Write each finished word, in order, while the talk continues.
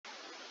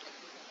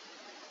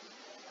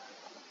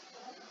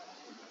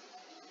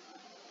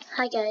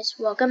Hi guys,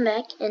 welcome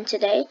back, and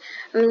today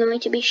I'm going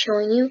to be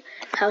showing you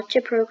how to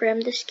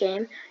program this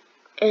game,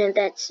 and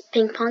that's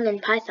ping pong in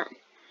Python.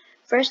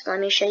 First, let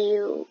me show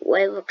you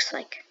what it looks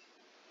like.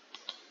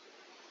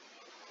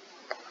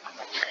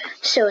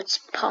 So it's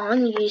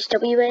pong. You use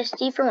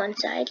WASD for one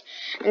side,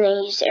 and then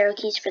you use the arrow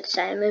keys for the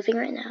side I'm moving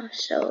right now.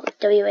 So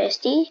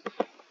WASD,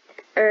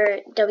 or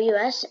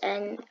WS,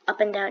 and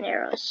up and down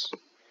arrows.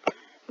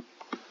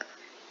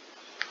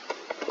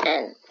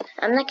 And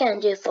I'm not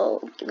gonna do full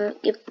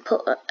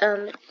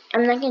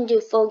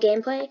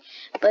gameplay,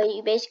 but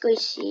you basically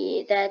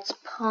see that's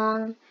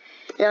pong.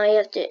 Now you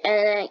have to,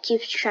 and then it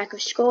keeps track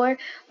of score.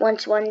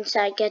 Once one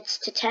side gets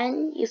to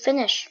 10, you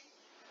finish.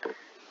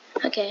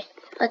 Okay,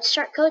 let's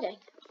start coding.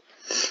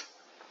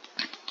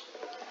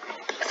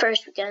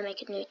 First, we gotta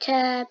make a new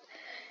tab.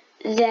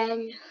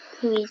 Then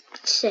we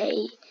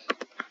say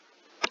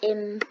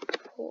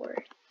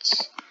import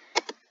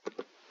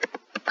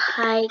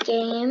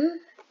Pygame.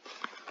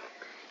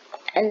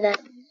 And then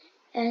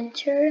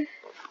enter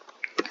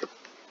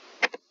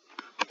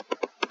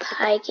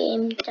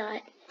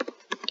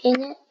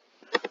pygame.init.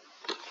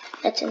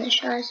 That's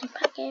initializing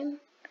pygame.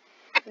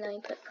 And then we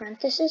put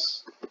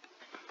parentheses.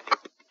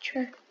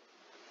 Sure.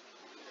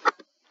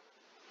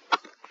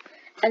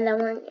 And then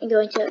we're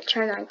going to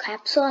turn on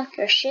caps lock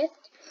or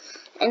shift.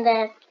 And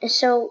then,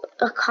 so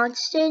a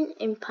constant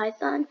in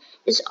Python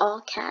is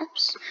all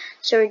caps.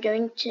 So we're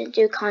going to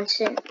do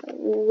constant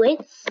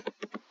width.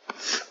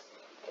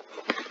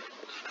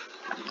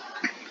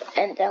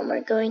 And then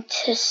we're going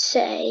to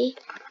say,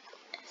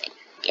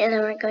 and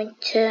then we're going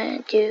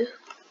to do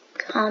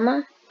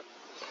comma,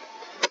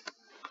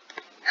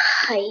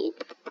 height,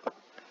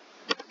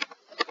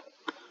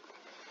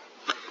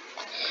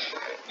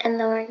 and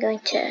then we're going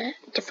to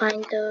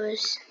define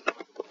those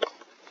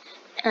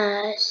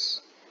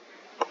as,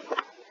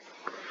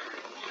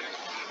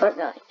 we're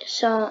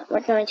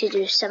going to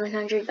do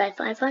 700 by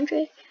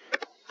 500.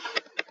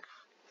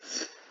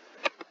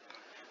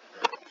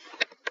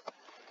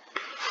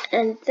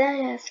 And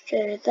then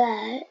after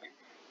that,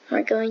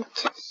 we're going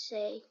to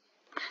say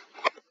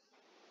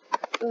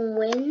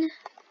when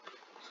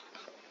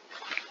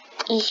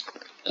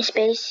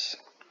space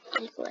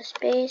equals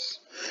space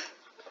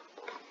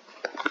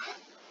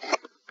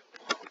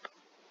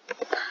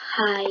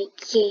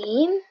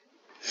pygame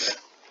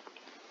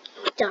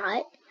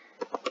dot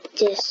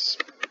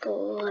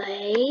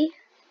display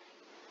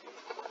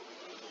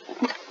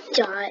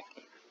dot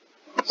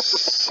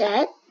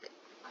set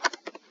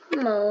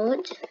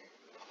mode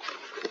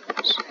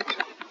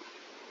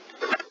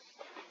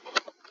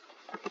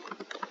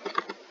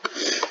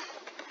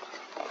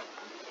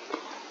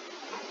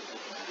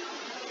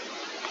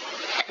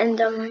and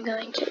then we're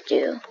going to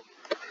do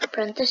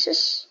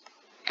parenthesis,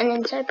 and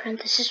inside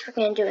parenthesis we're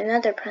going to do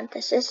another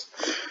parenthesis,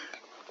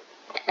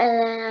 and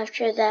then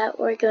after that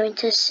we're going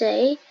to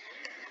say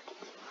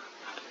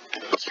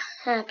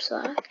caps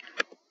lock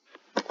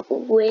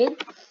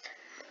width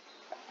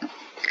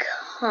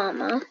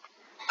comma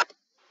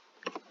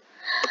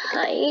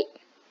height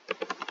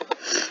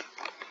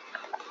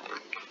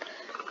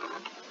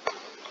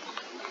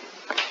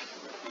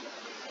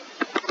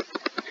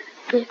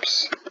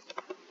oops.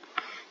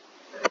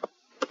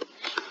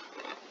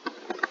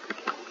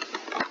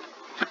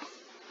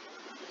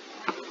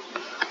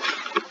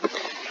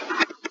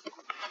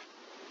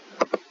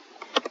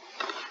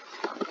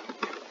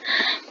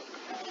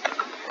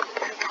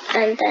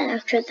 And then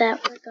after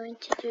that, we're going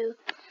to do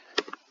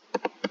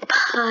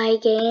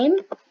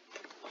pygame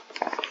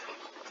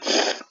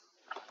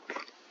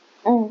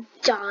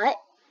dot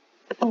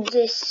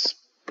display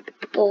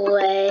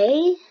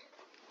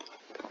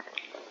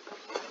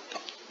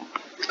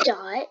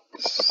dot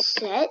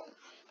set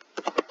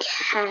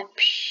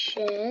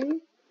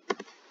caption,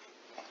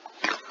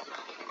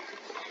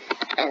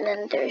 and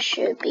then there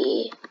should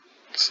be,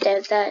 instead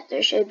of that,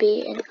 there should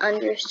be an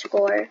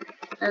underscore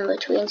in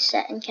between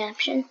set and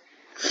caption.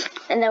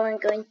 And then we're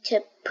going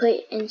to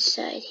put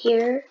inside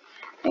here,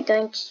 we're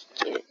going to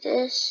do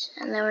this,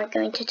 and then we're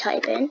going to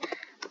type in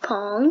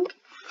pong,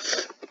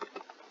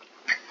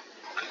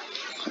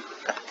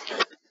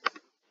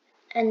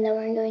 and then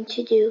we're going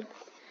to do,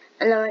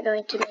 and then we're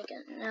going to make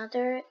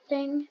another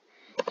thing,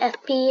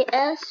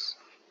 FPS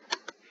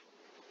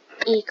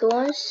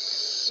equals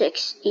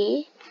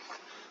 60.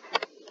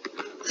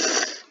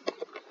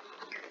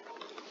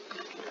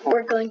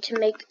 We're going to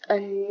make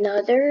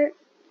another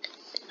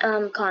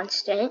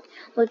constant,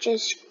 which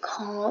is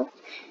called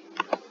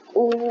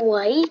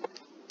white.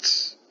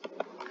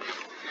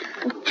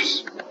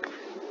 Oops.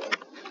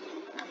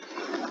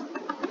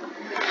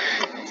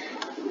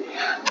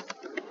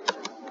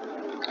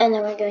 And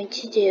then we're going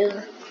to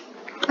do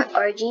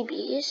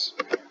RGBs,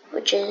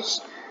 which is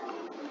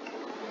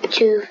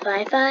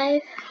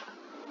 255,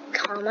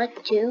 comma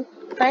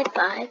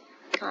 255,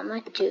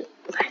 comma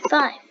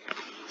 255.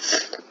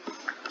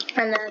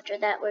 And then after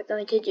that, we're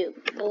going to do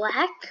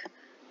black,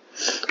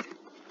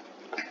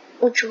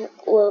 which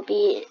will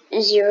be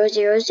 000.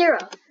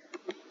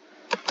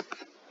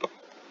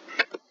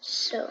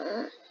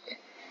 So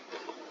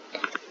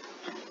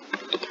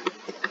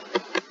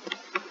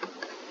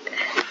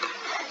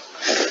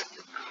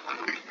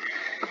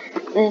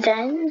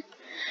Then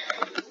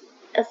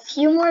a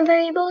few more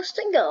variables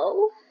to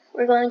go.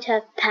 We're going to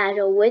have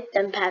paddle width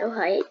and paddle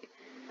height.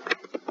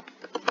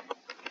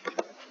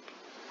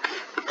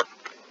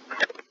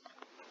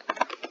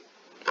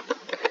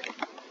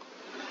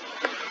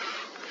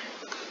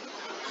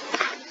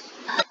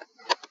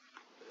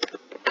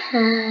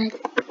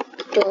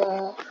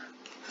 Paddle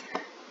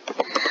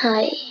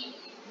height.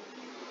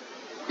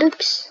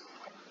 Oops.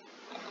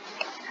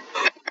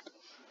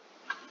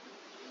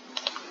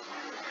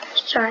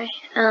 Sorry.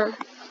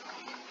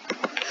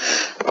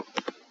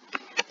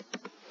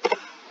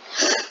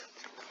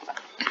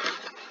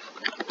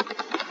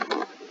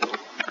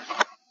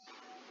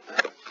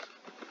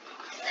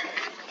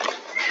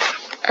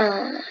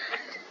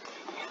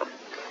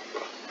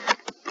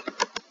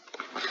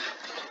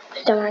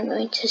 Then we're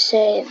going to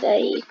say that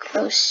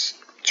equals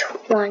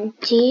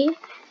 20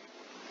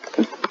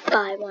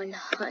 by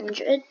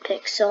 100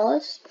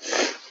 pixels.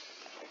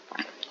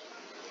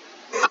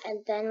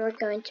 And then we're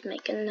going to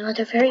make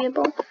another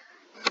variable,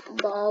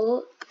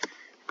 ball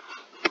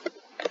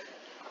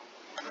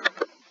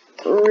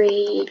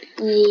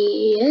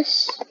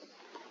radius,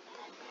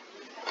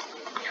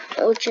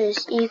 which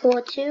is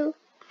equal to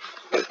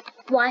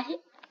y,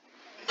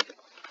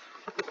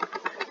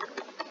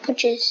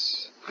 which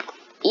is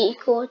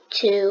equal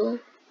to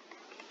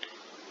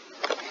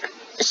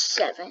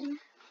 7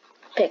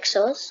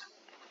 pixels.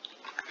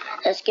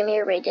 Let's give me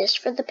a radius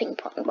for the ping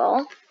pong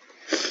ball.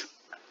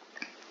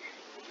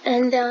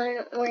 And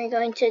then we're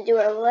going to do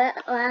our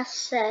last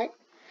set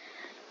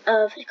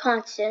of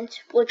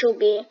constants, which will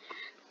be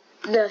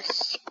the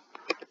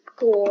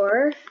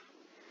score,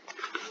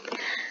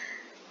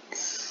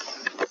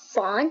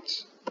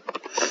 font,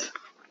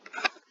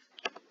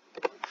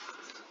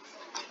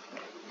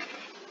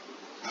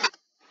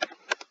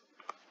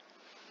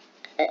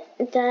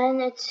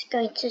 then it's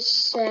going to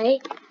say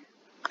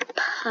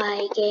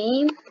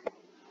Pygame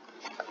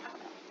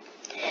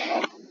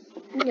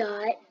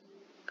dot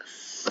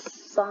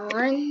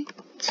font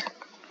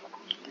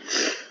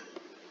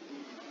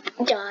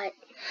dot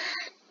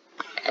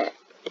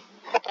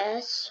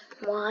sys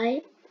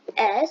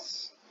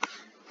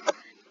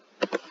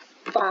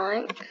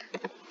font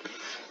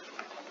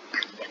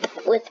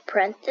with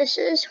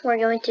parentheses. We're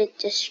going to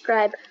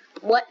describe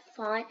what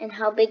font and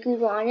how big we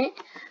want it.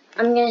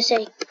 I'm going to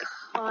say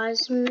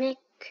Cosmic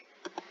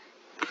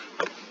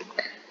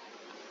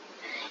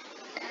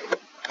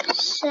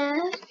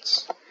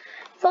Set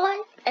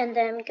font, and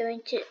then I'm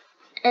going to,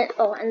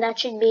 and that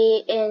should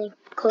be in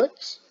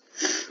quotes.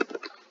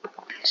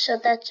 So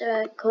that's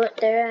a quote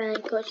there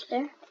and quotes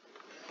there.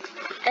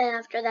 And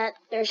after that,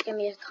 there's going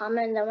to be a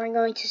comma, and then we're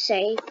going to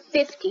say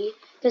 50,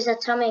 because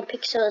that's how many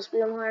pixels we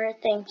want our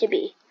thing to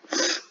be.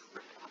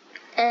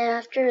 And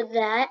after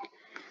that,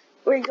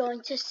 we're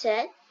going to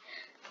set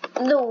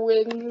the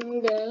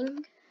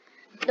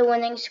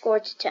winning score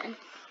to 10.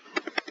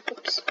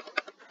 Oops.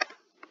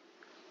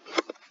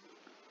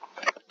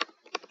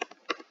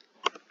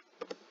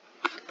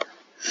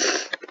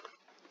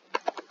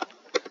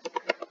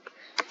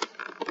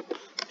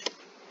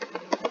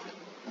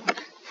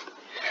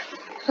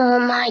 Oh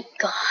my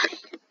god.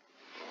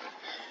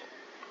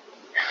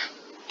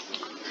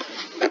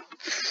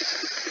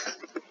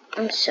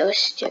 I'm so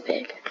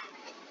stupid.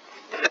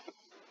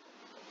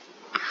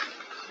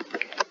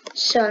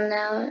 So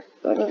now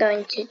we're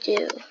going to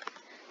do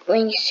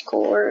wing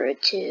score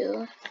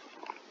to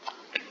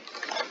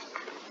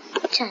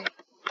 10.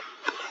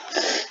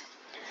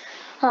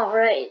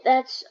 Alright,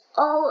 that's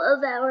all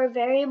of our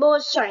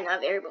variables, sorry, not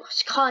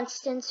variables,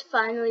 constants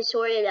finally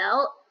sorted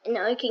out. And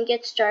now we can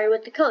get started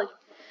with the code.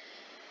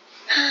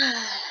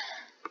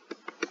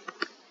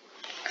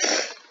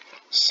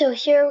 So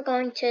here we're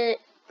going to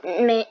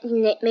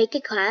make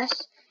a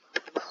class,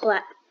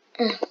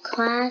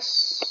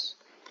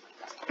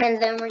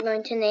 and then we're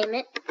going to name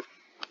it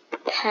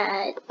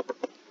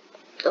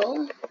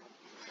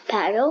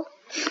paddle,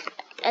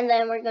 and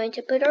then we're going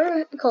to put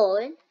our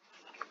colon,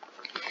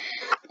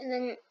 and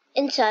then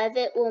inside of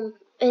it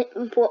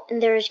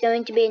there's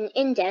going to be an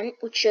indent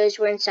which shows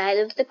we're inside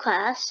of the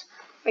class.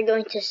 We're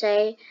going to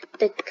say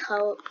the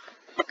color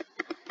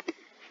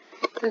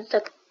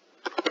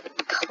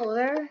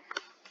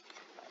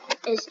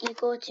is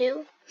equal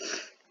to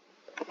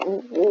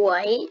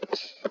white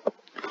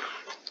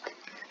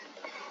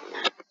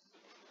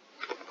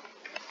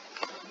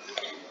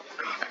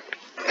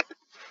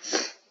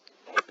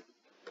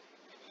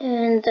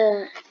and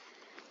the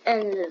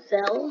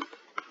vel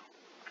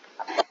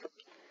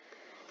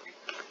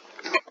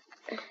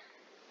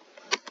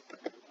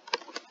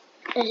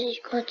is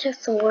equal to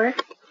 4.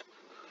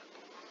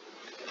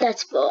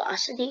 That's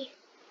velocity.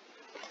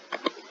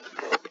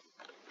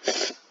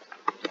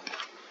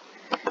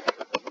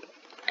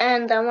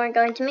 And then we're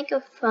going to make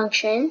a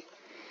function,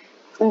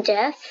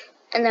 def,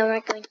 and then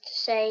we're going to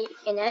say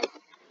init,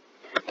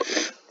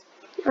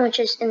 which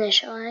is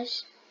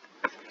initialize.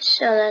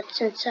 So that's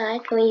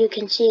inside. You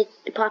can see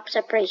it pops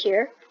up right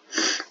here.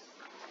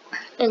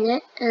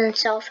 Init, and then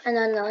self, and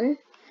then none.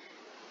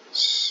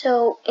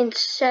 So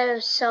instead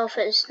of self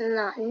is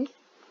none.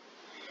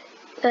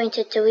 going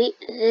to delete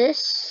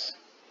this.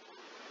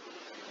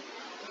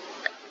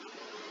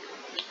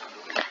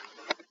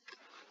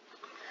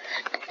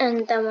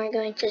 And then we're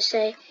going to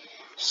say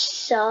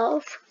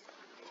self,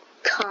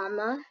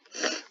 comma,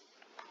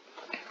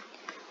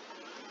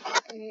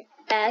 and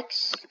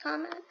X,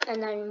 comma,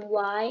 and then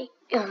Y.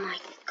 Oh my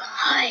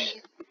God.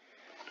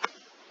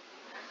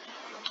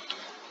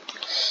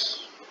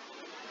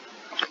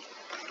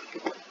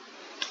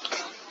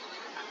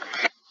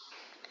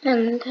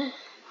 And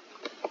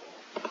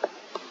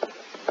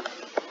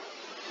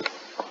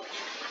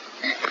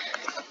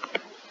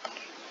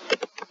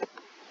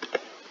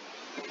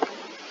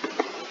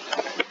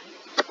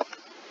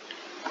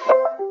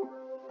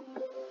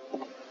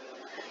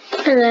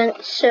then,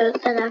 so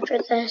then after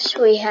this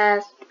we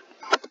have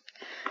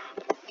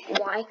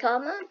Y,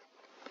 comma,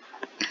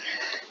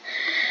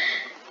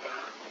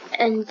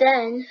 and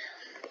then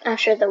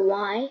after the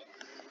Y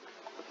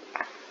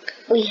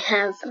we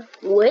have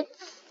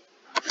width,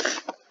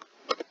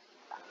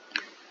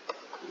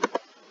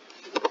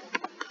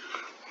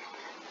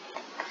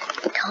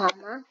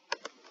 comma,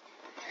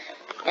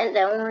 and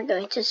then we're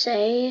going to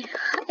say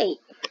height.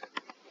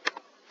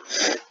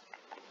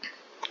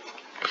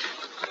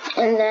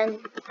 And then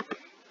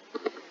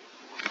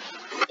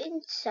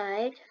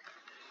inside,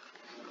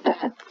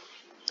 I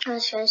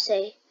was going to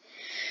say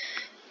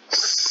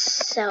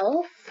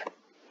self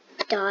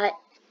dot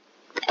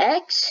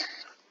X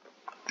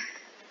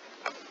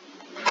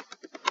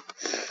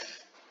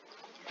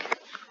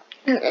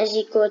is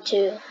equal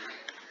to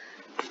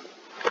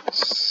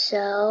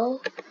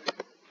self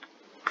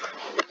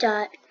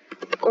dot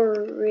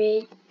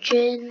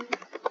original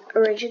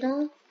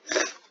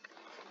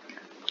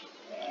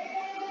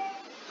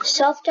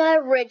self dot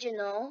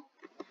original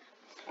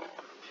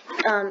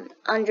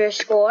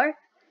underscore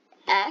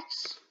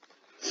X,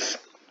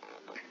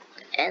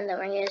 and then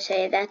we're going to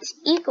say that's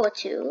equal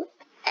to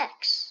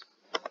X.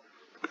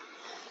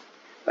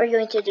 We're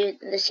going to do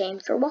the same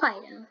for Y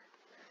now.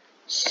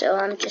 So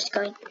I'm just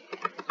going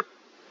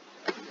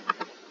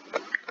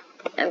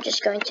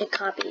to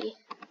copy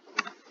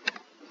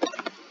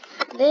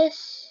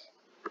this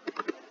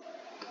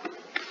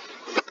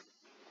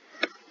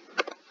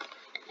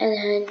and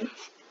then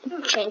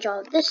change all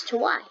of this to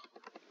Y.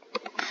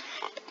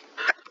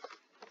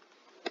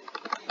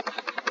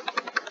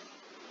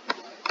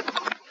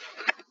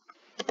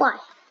 Y.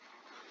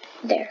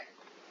 There.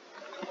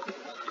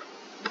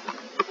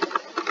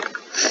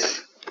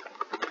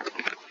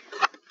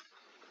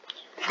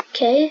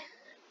 Okay.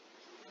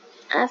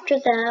 After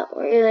that,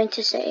 we're going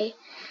to say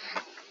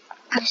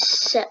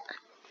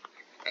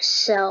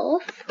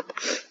self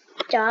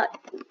dot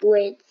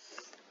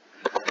width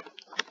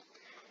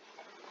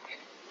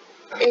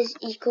is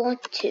equal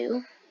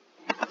to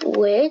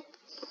width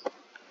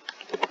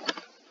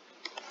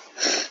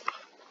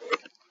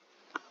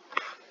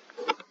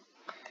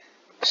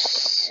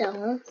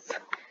self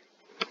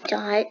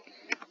dot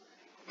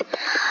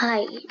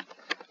height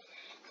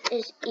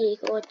is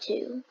equal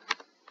to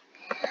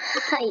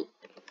height.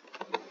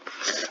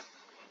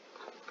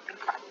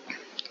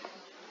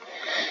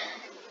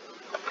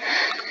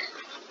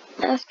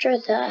 After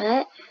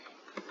that,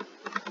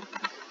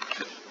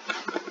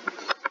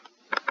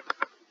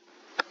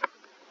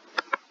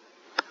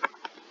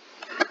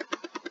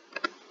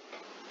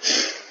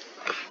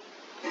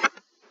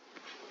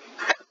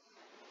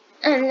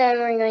 and then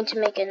we're going to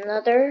make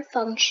another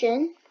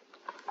function,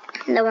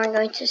 and then we're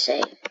going to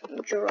say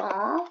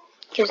draw,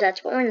 because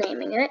that's what we're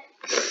naming it.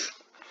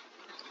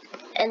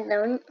 And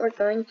then we're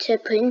going to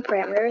put in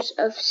parameters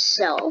of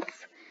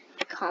self,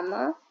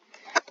 comma,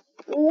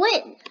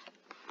 win.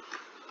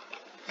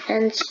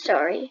 And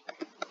sorry,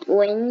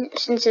 win,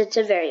 since it's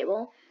a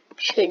variable,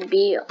 should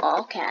be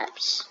all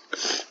caps.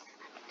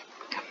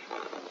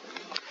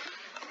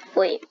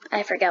 Wait,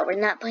 I forgot, we're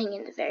not putting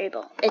in the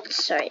variable.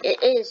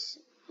 It is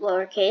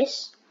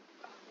lowercase.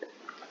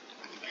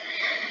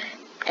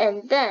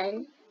 And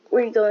then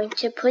we're going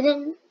to put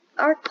in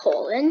our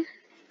colon.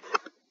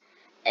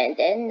 And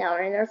then now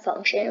in our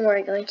function,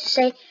 we're going to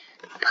say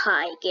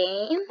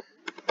Pygame,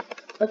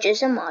 which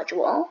is a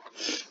module.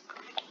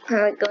 And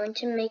we're going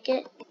to make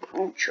it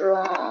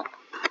draw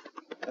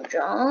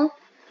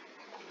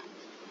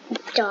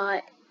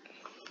dot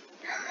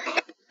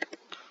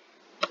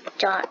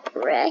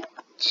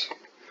rect,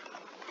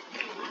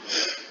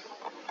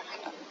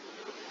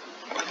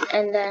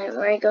 and then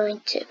we're going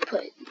to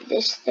put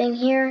this thing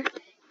here,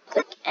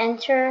 click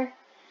enter,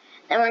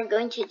 and we're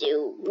going to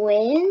do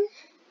win,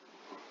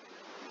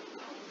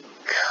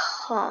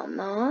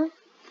 comma,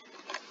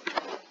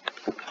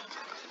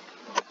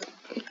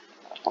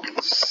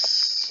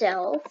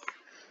 self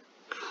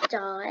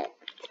dot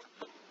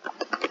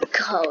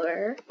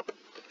color,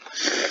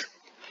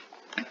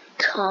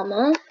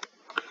 comma,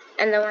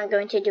 and then we're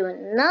going to do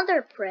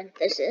another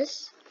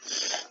parenthesis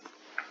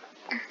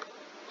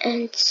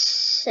and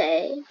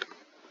say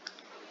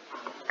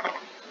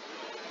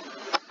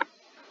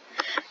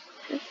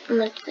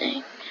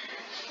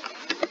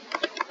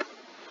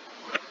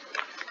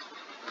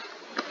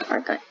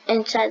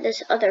inside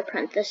this other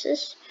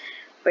parenthesis,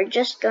 we're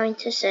just going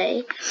to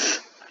say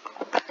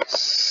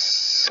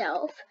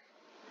self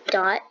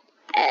dot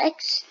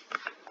x,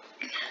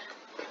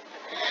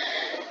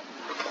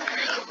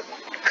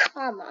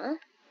 comma,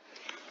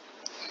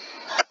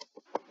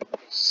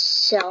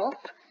 self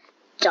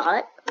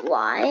dot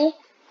y,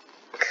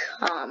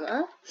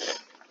 comma,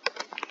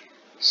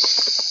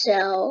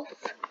 self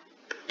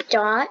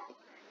dot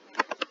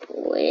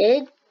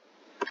width,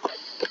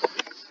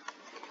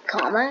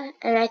 comma,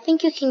 and I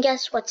think you can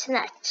guess what's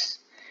next.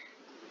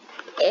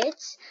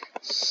 It's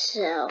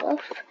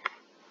self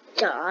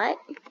dot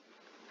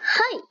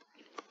height.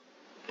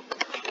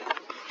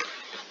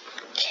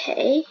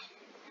 Okay,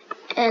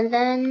 and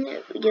then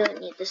you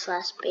don't need this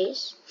last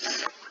space.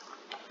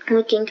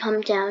 We can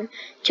come down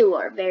to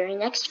our very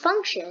next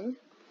function,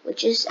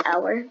 which is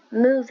our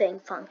moving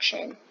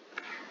function.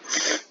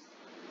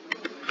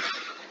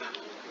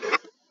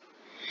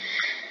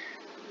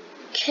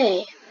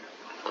 Okay,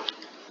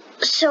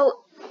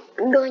 so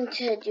we're going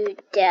to do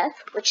def,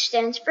 which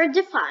stands for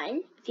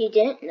define, if you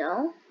didn't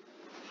know.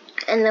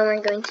 And then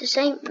we're going to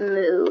say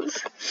move.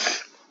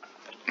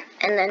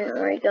 And then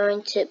we're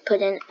going to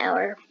put in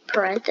our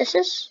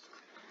parenthesis.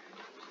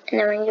 And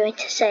then we're going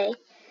to say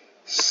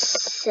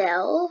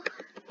cell.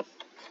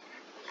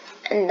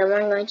 And then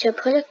we're going to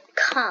put a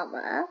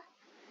comma.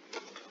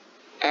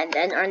 And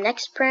then our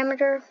next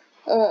parameter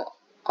will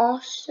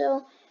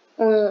also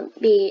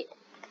be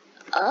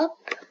up.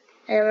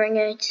 And we're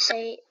going to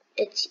say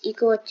it's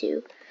equal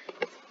to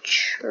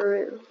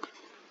true.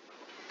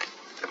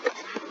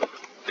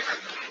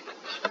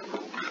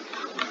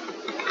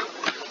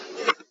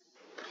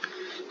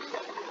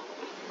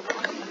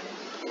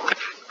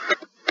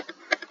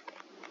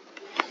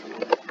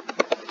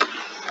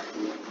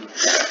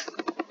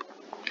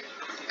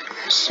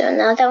 So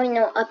now that we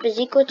know up is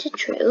equal to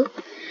true,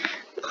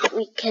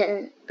 we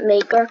can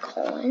make our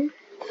colon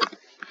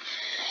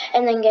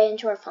and then get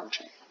into our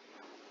function.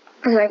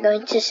 And we're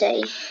going to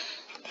say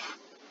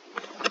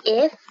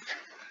if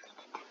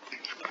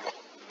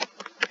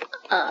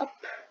up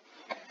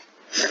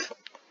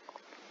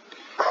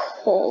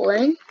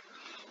colon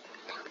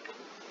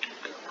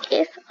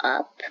if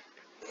up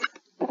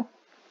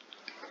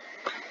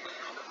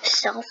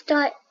self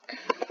dot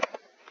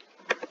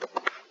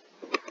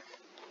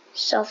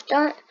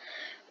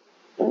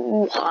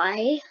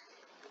y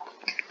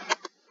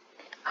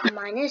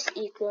minus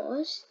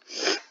equals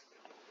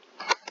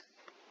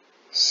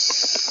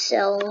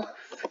self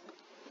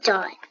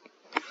dot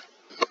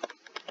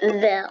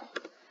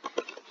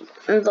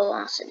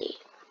velocity.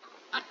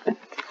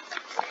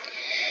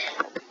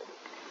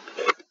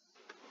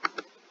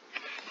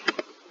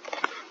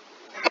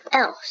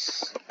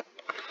 Else.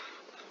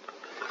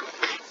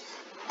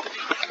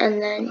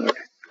 And then your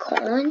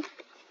colon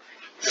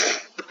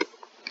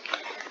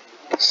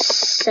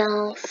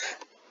self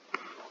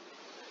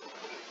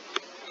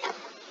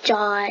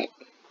dot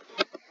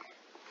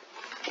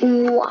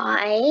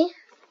y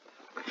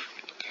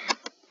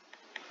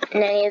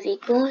negative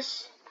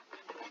equals,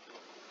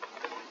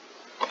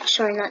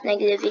 sorry, not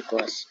negative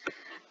equals,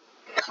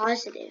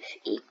 positive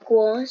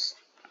equals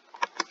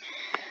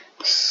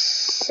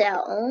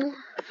self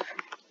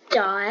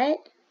dot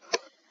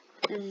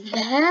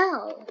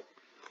val.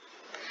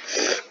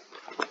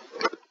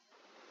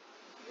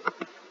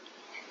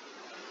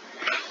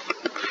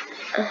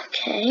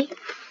 Okay.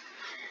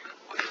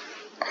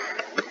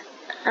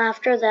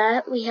 After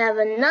that, we have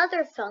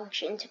another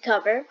function to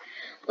cover,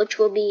 which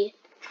will be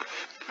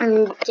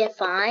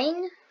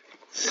define,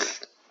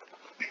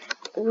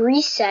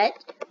 reset,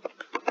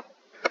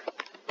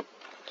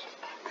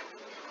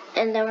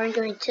 and then we're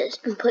going to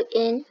put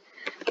in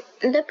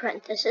the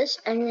parenthesis,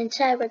 and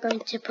inside we're going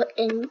to put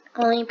in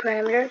only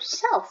parameter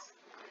self,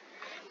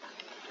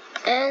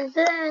 and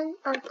then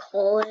our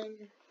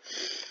colon,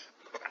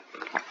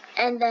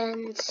 and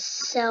then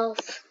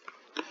self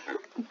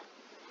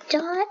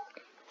dot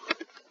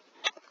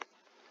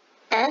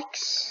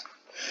x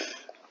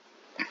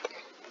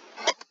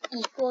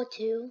equal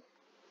to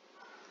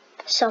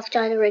self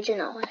dot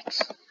original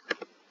x.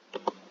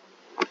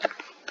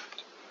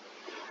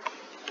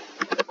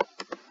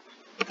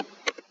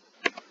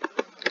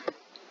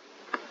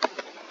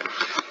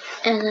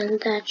 And then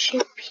that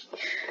should be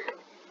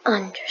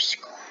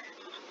underscore.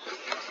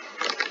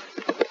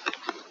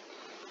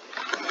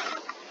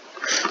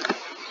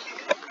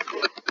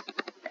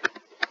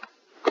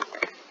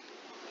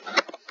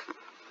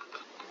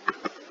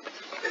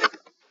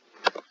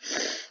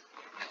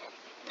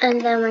 And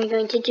then we're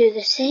going to do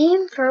the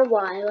same for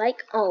y,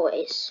 like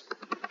always.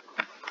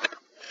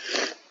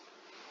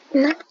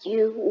 Not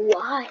you,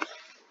 y.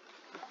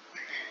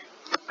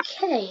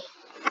 Okay.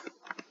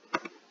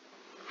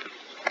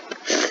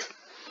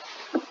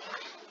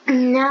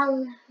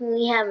 Now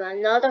we have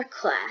another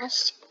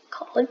class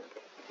called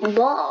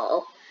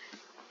ball.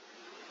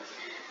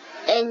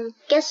 And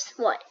guess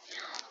what?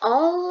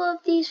 All of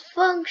these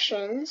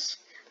functions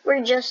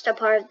were just a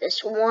part of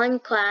this one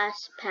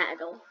class,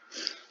 paddle.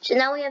 So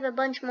now we have a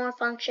bunch more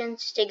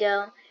functions to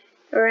go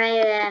right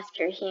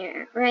after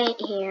here, right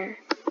here.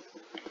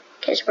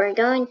 because we're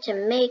going to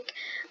make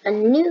a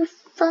new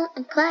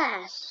fun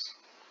class.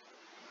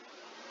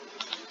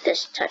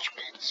 This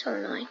touchpad's so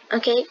annoying.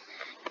 Okay,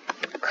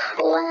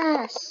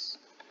 class.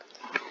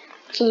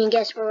 Can you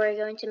guess what we're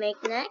going to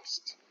make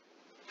next?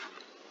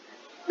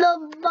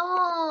 The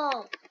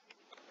ball.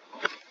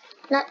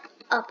 Not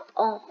up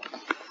all.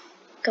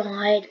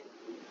 God.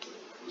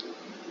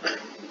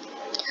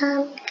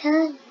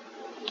 God.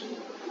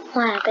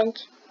 What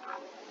happened?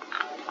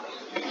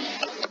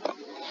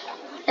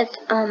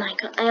 Oh my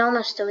god, I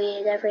almost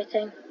deleted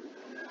everything.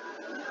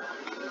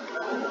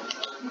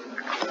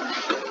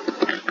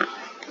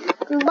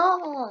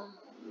 Ball.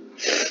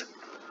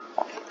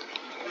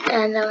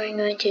 And then we're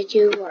going to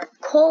do our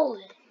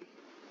colon.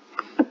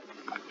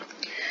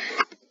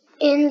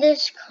 In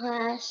this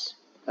class,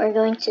 we're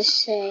going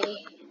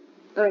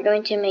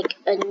to make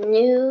a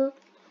new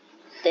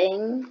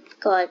thing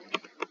called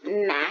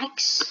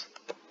max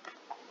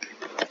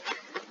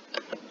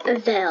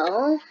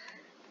vel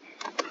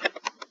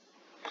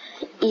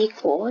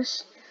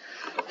equals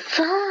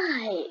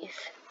 5.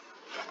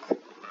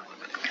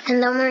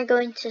 And then we're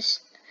going to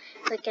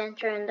click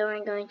enter, and then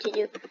we're going to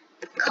do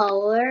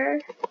color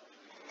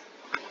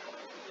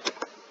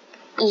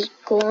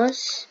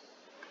equals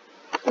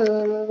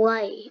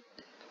white.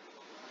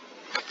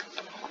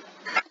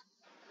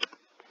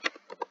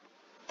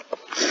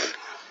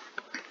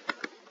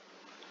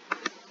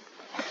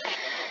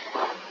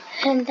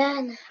 And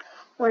then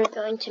we're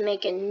going to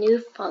make a new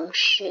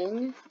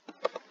function,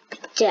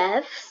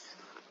 def.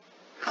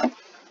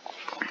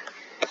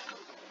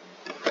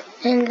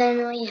 And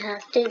then we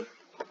have to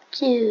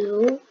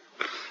do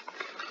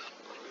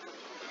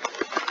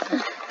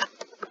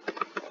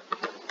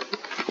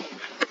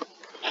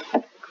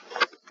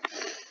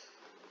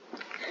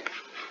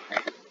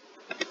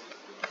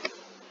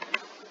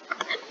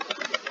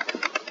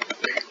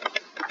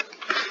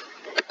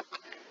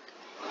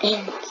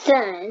and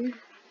then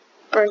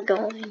we're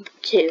going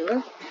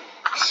to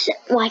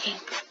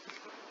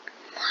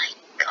my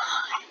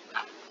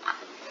god.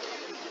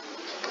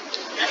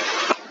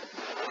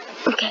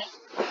 Okay.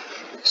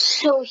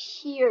 So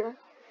here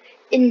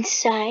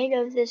inside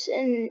of this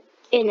in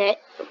it,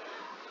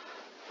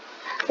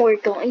 we're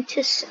going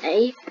to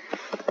say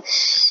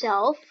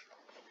self,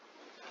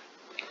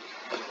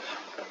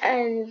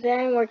 and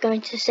then we're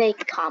going to say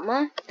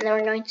comma, and then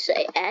we're going to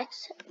say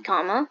x,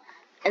 comma,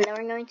 and then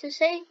we're going to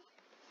say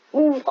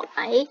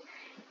y,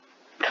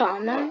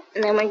 comma,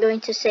 and then we're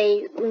going to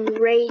say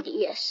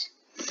radius.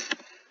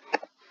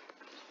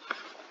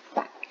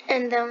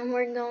 And then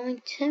we're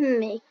going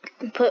to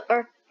put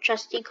our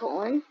trusty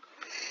colon.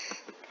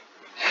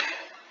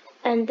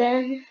 And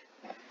then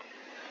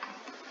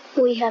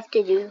we have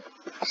to do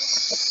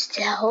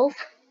self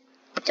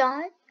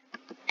dot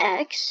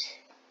x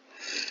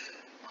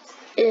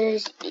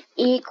is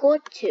equal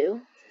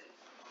to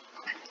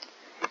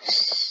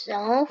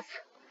self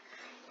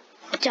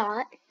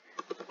dot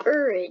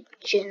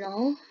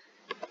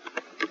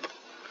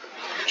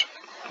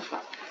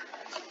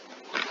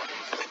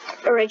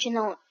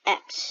original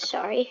x,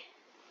 sorry.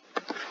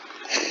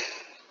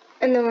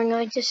 And then we're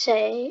going to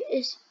say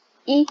is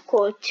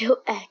equal to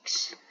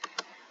x.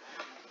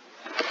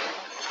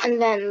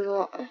 And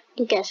then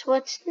guess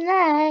what's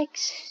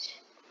next?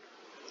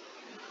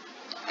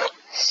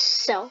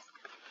 Self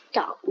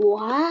dot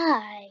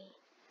y.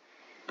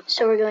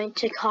 So we're going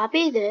to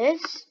copy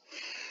this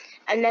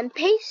and then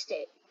paste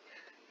it.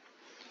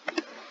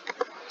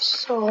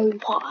 So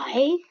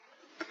y,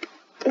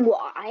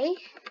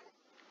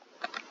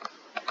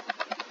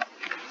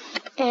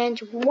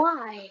 and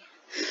y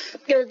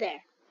go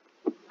there.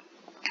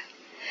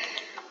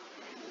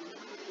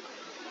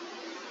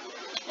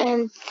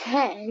 And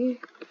then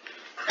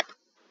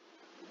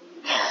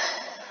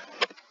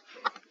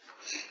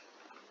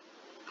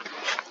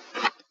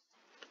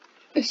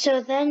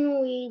so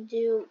then we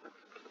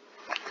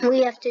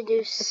have to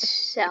do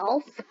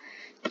self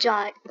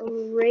dot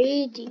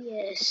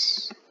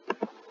radius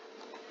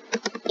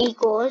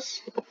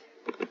equals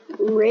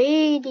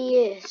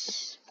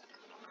radius.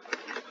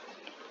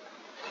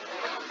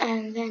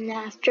 And then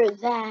after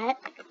that,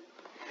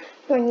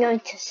 we're going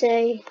to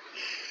say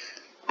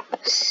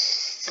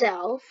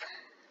self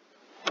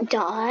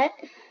dot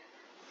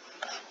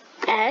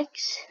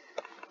x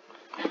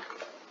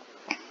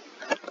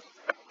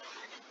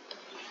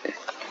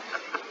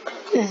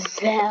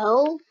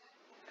vel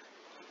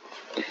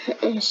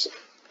is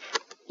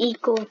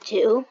equal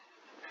to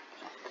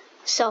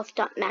self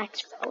dot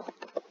max vel.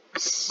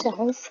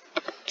 Self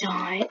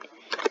dot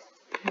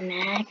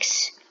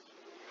max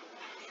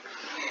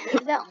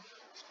vel.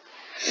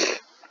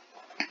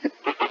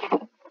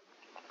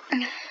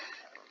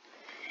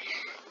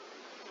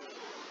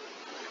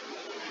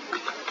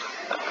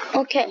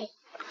 Okay.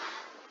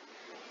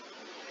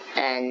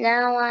 And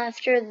now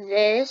after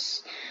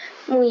this,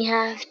 we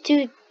have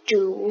to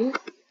do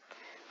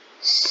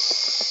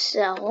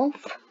self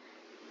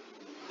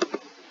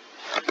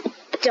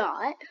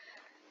dot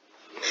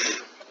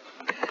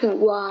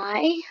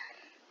y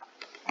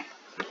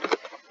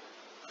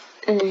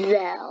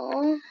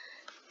vel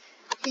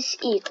is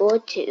equal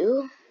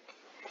to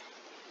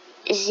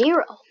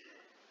 0.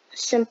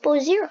 Simple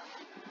 0.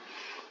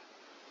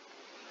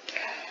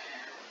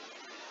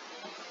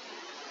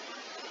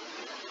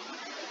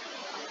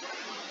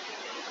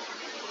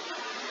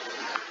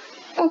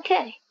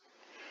 Okay,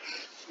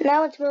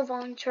 now let's move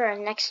on to our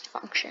next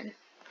function.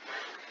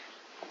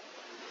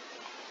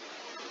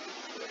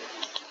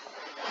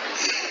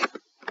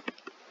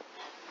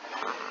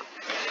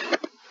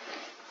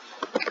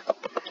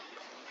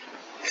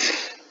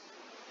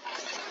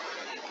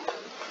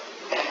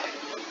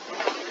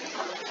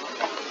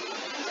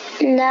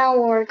 Now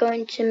we're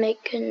going to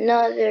make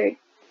another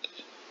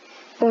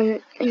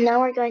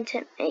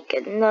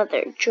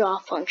draw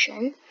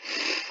function.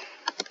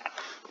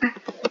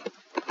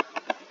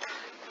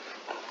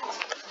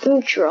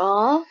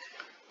 Draw,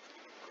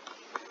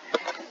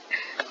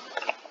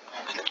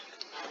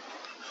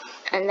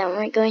 and then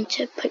we're going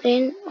to put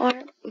in our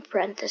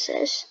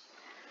parentheses.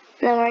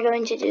 And then we're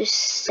going to do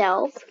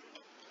self,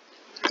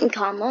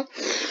 comma,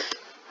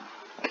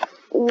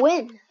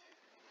 win.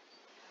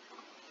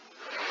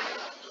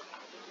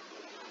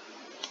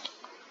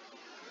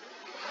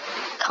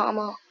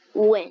 Comma,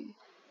 win.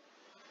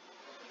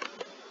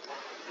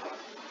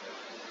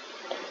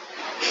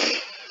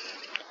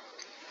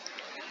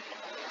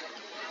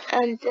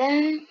 And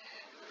then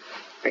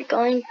we're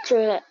going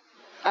to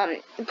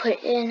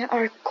put in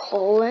our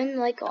colon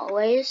like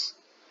always.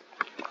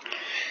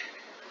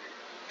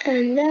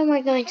 And then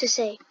we're going to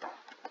say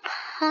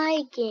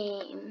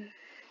Pygame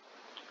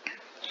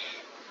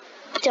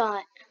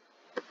dot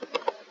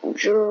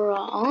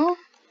draw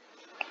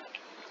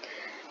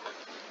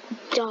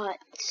dot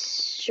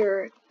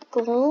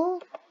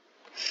circle,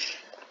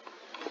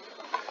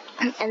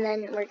 and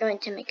then we're going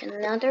to make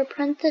another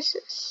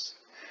parenthesis,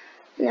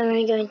 and then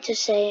we're going to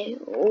say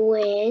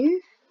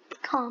win,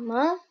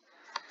 comma,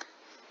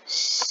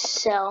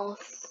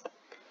 self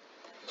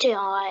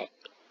dot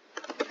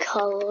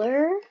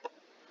color,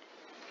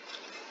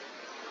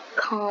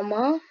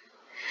 comma,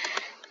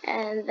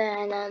 and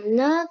then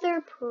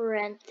another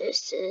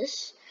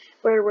parenthesis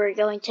where we're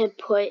going to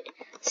put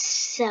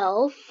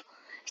self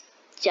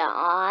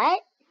dot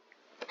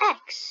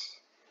x,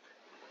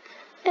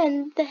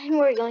 and then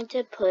we're going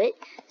to put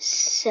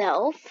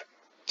self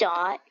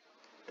dot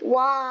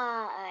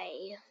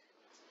y,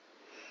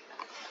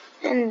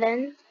 and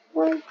then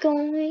we're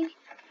going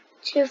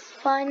to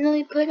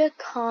finally put a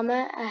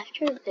comma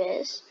after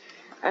this,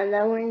 and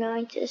then we're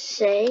going to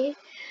say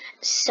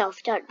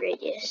self dot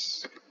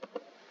radius.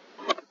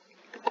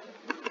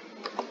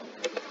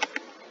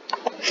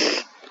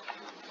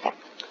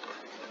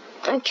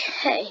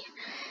 Okay,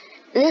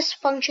 this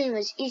function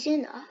was easy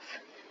enough.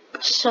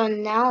 So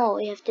now all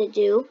we have to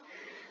do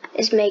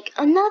is make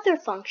another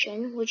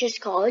function, which is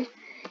called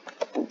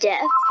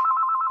def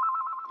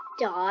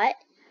dot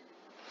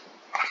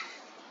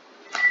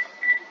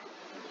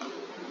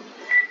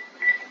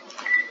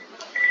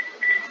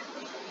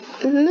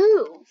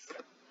move.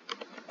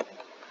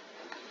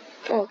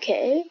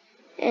 Okay,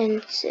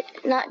 and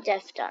not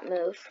def dot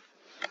move.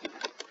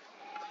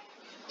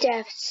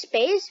 Def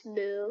space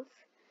move.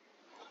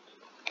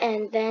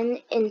 And then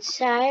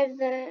inside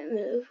the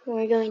move,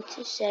 we're going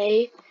to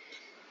say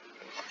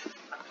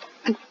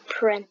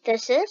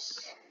parenthesis,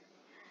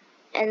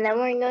 and then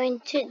we're going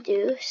to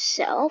do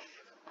self,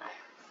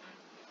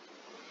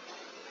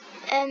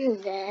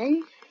 and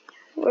then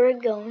we're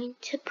going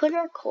to put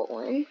our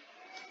colon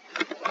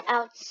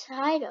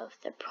outside of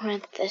the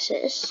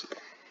parenthesis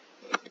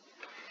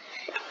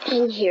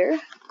in here,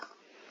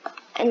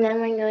 and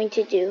then we're going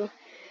to do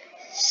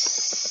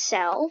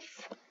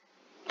self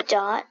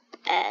dot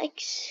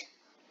x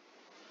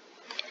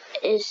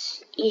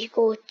is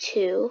equal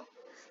to,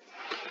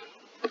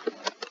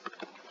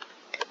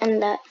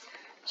 and that,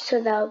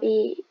 so that'll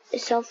be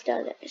self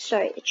dot,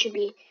 sorry, it should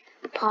be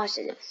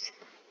positive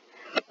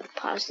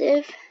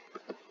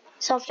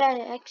self dot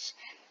x,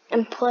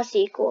 and plus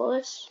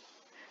equals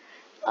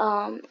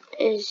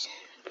is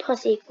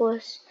plus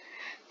equals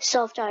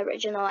self dot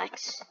original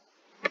x.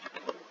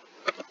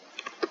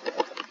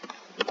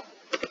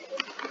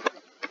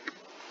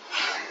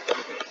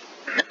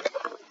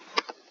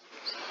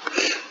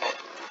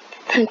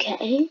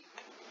 Okay,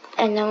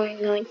 and then we're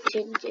going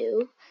to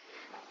do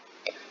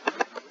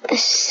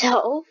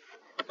self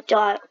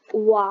dot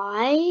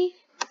y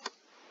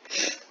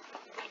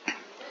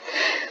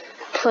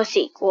plus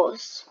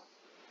equals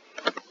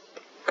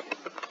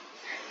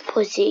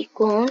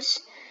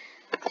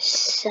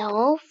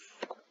self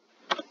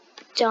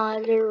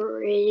dot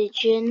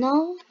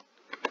original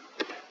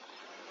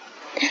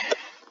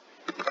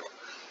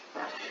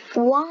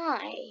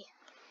y.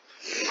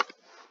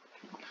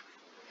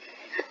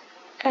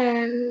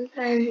 And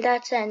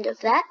that's the end of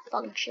that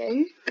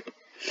function.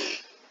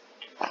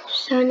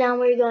 So now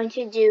we're going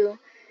to do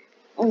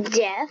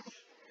def,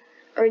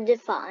 or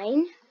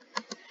define,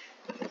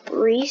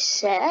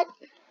 reset,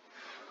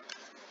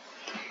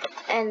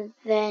 and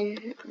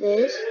then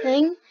this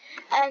thing,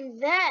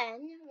 and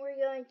then we're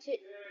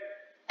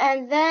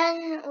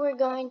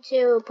going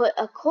to put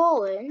a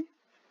colon,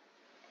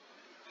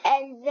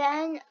 And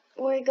then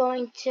we're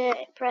going to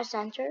press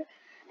enter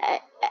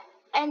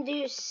and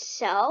do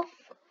self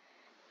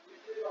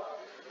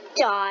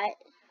dot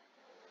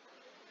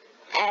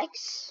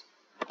x,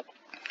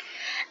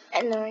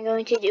 and then we're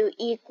going to do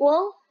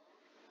equal,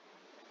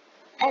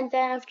 and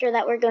then after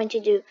that we're going to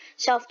do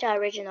self dot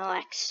original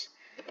x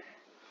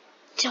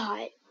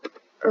dot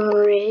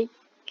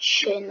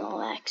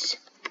original x.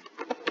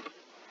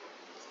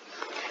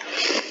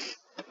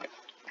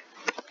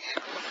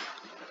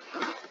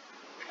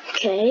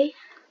 Okay,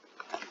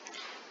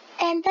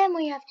 and then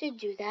we have to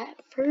do that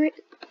for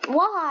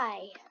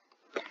y.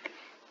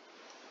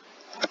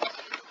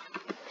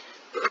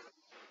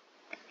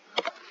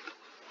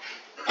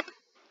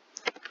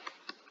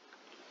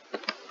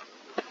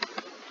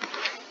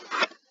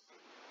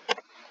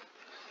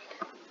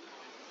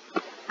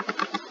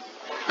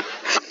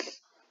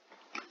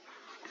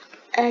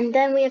 And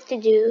then we have to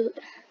do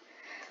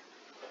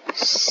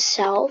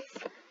self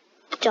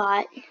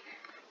dot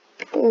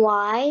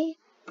y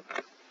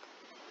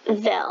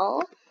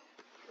vel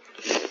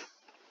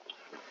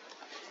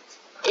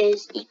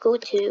is equal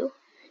to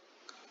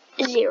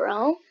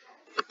 0.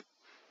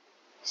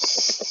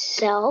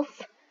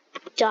 Self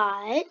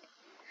dot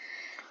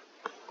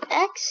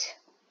x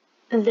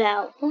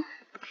vel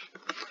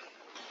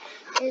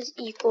is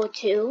equal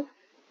to,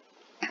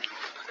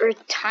 or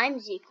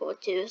times equal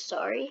to,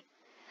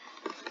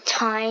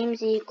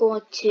 times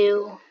equal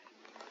to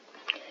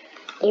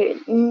your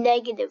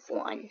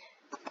 -1.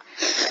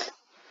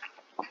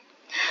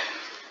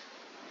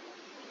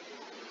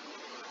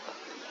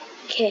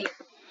 Okay,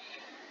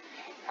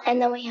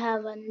 and then we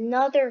have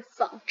another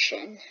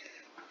function.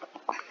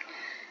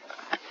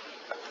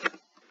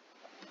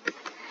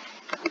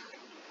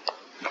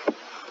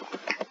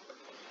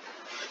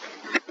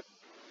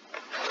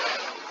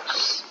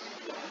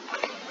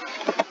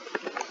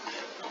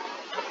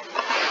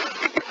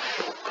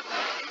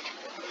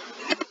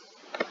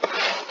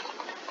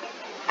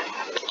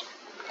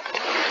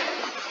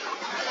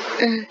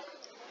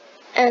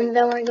 And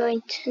then we're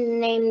going to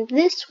name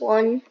this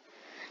one,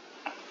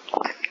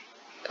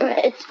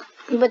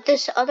 but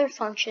this other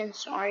function,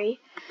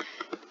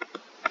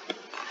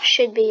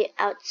 should be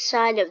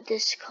outside of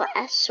this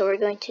class, so we're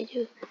going to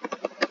do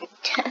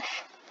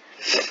def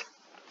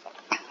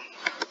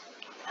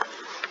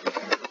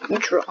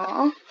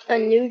draw, a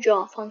new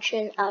draw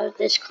function out of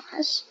this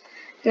class.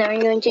 And then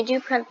we're going to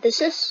do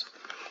parentheses.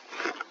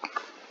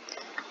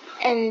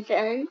 And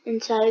then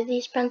inside of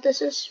these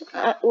parentheses,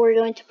 we're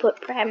going to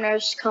put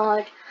parameters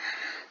called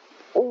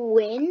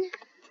win,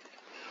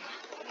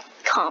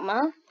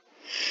 comma,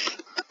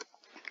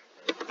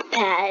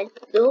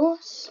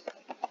 paddles,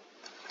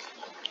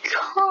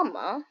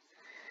 comma,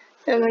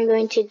 then we're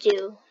going to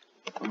do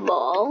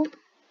ball,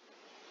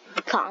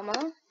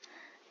 comma,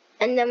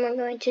 and then we're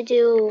going to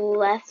do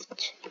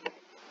left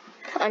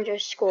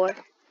underscore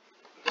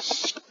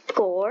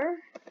score,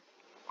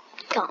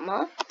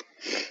 comma,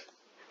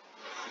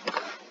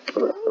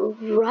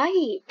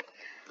 right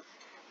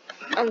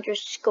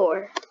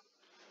underscore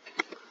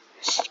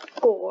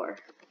score.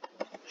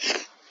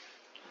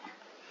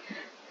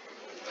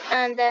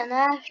 And then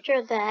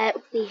after that,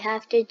 we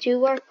have to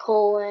do our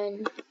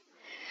colon.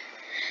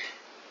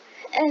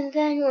 And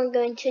then we're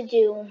going to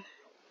do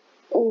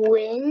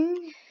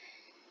win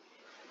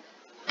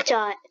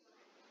dot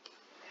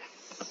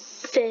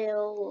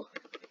fill.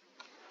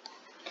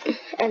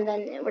 And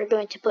then we're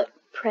going to put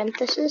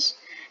parentheses.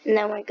 And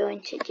then we're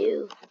going to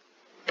do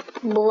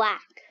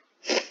black.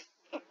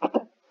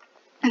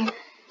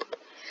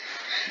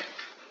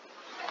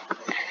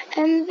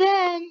 And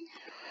then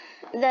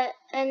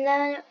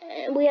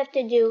we have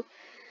to do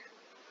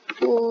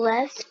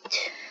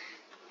left.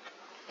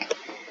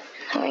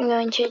 We're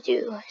going to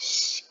do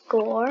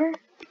score.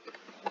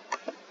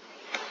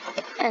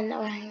 And then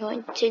we're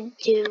going to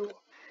do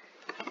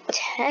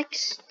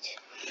text.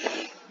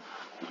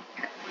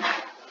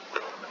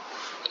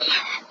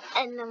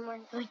 And then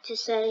we're going to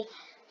say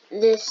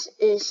this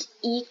is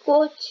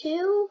equal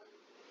to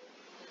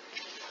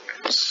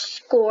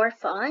score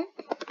font.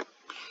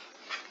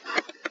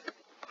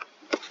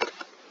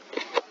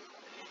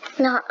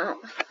 Not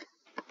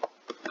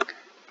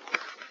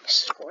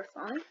score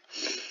font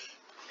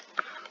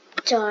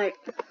dot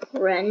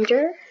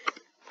render,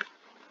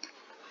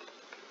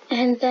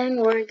 and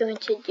then we're going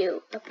to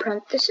do a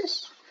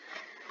parenthesis,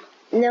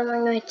 and then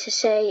we're going to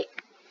say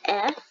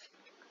F,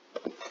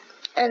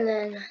 and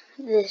then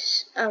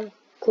this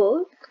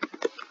quote,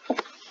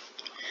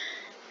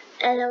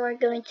 and then we're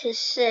going to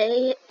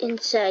say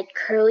inside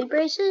curly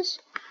braces,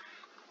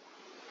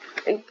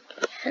 and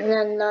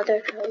then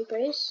another curly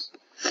brace.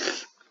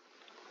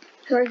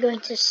 We're going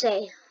to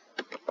say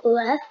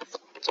left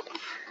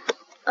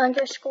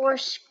underscore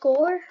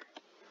score,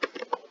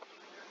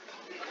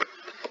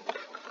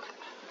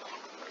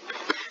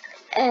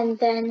 and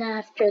then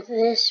after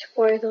this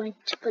we're going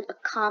to put a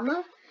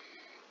comma,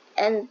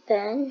 and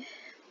then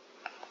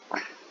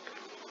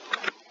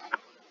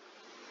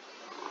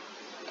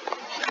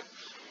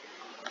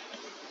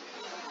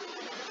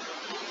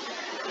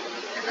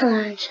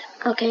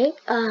okay,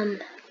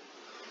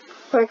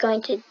 we're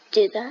going to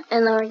do that,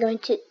 and then we're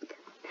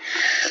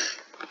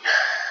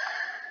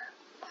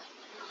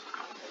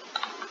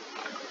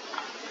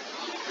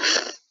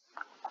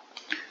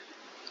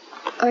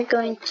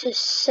going to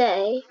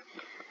say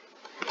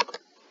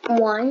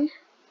 1,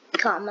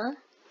 comma,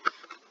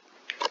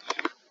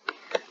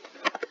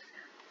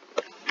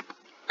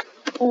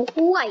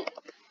 white.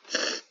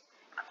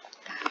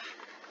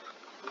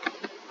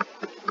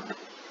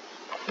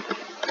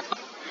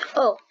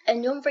 Oh,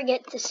 and don't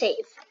forget to save.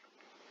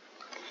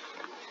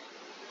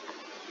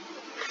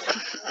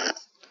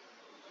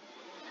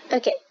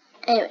 Okay,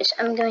 anyways,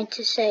 I'm going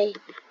to say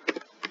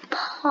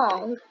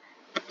pong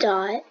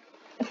dot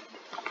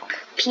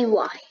py.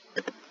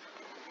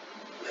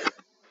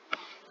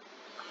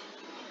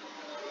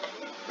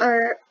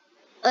 Or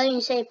let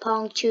me say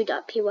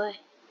pong2.py.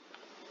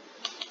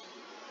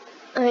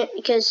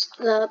 Because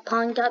the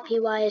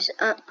pong.py is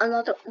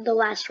the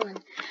last one.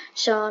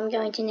 So I'm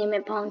going to name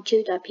it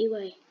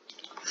pong2.py.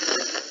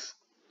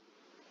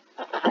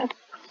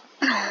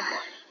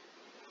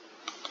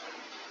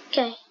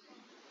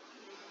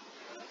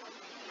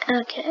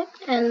 Okay,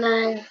 and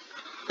then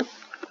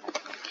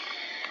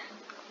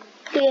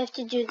we have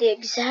to do the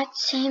exact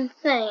same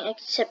thing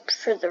except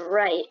for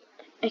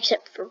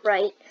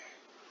right.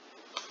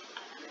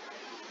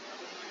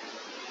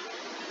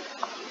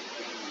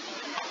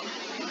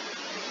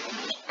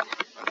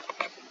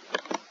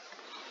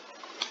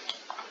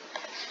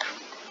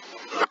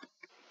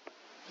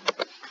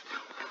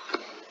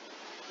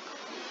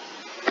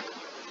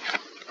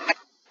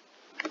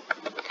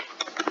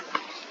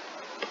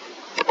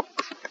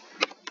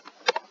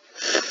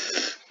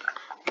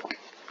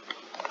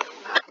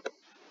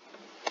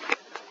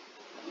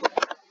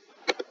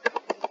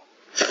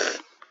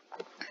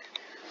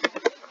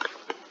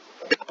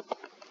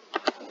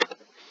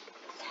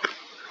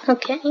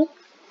 Okay, and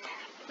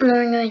then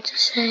we're going to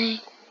say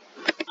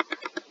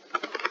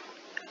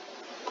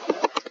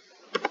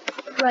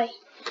right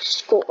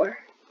score.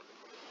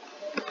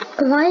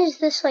 Why is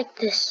this like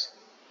this?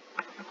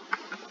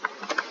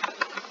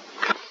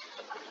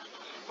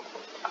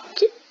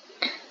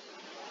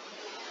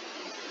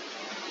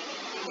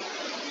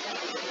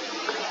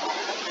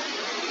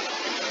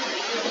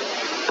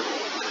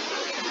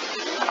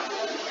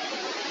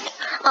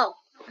 Oh,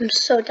 I'm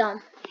so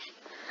dumb.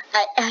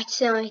 I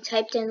accidentally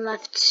typed in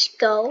left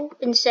go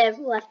instead of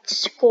left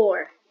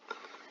score.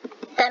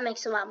 That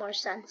makes a lot more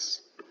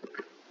sense.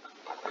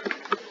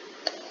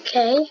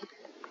 Okay,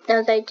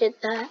 now that I did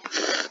that,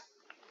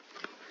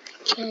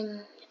 we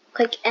can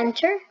click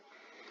enter.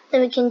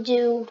 Then we can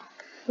do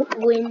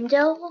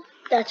window.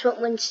 That's what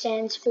win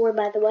stands for,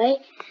 by the way.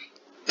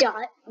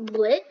 Dot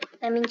lit.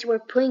 That means we're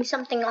putting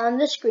something on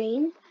the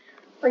screen.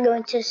 We're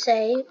going to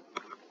say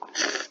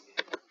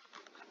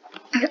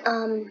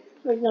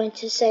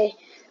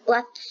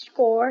left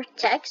score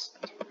text,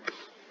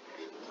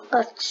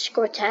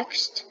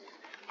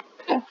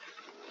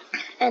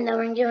 and then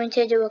we're going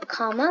to do a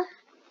comma,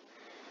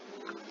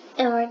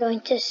 and we're going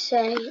to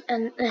say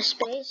a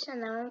space,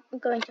 and then we're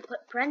going to put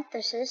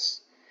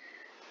parentheses,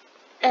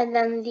 and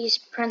then these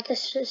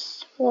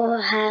parentheses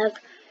will have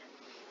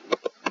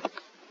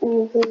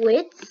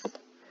width.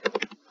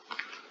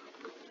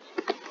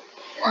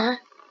 What?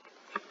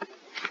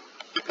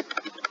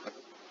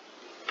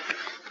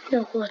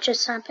 No, what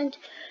just happened?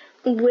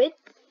 Width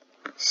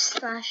 /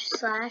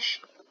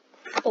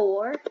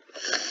 4.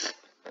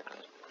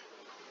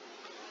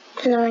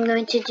 And then we're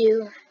going to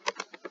do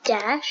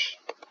dash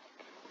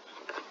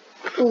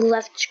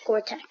left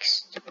score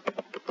text.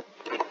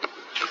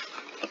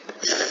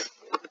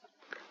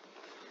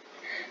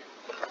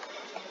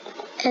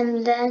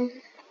 And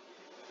then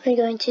we're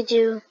going to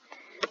do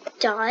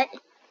dot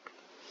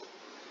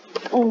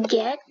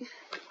get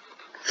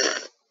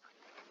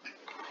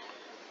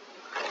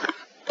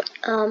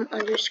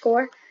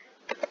underscore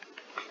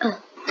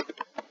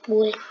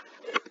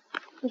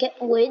get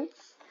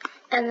width,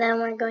 and then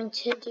we're going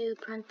to do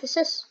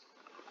parentheses,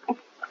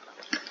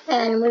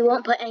 and we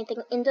won't put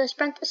anything in those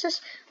parentheses.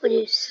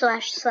 We'll do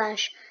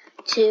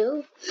 /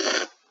 2,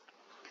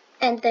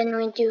 and then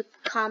we do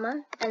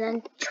comma, and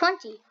then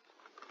 20,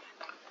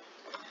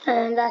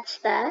 and that's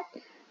that.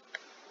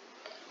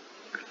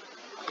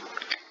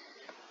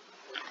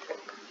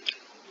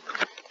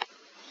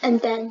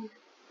 And then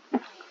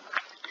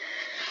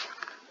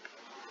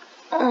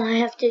all I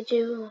have to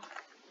do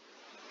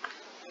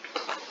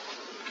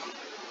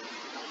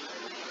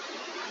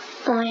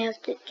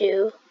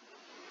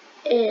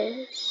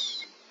is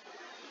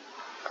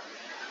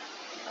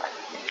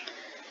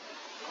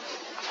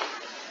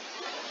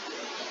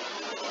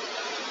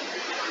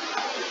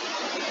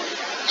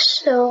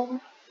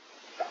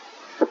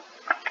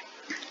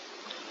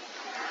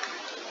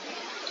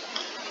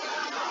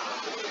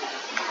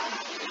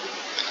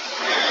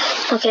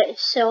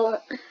so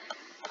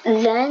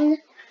then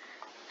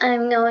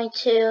I'm going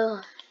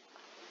to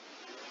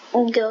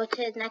go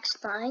to the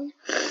next line,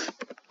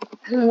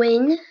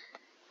 win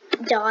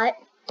dot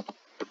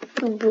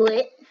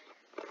lit,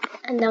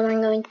 and then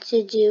we're going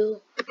to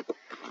do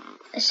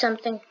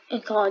something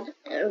called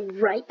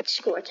write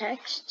score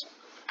text.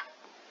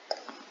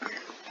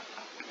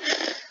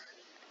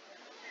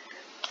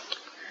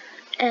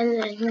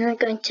 And then we're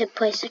going to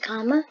place a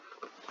comma.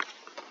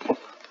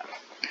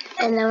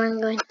 And then we're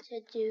going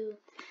to do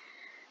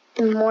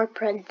more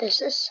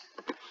parentheses.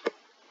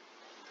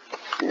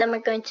 And then we're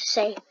going to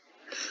say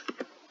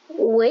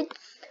width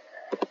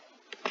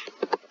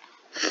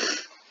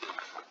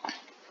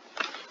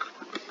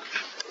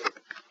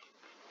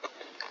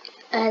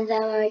and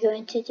then we're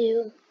going to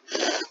do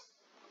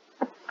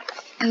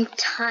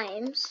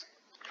times,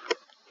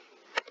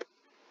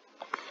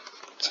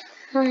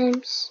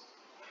 and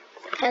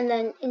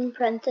then in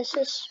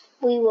parentheses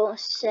we will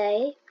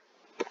say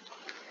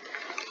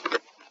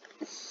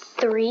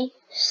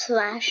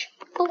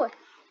 3/4.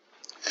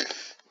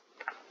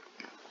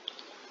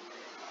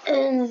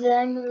 And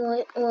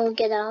then we'll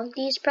get out of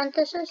these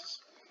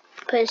parentheses,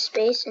 put a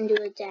space and do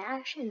a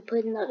dash and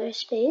put another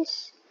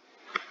space,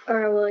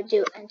 or we'll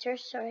do enter,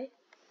 sorry,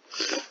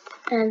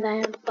 and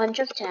then a bunch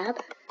of tab.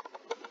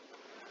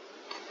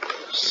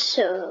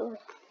 So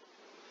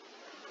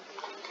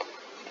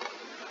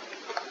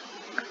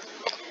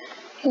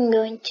I'm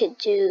going to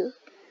do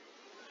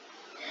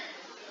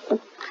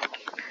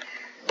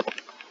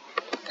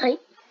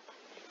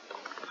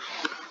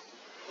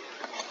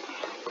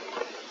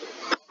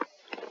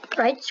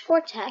write score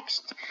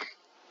text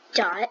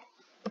dot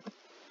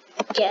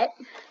get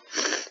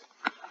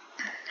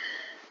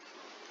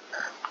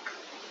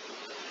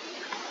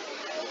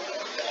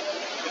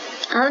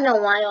I don't know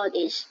why all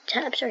these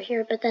tabs are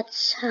here, but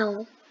that's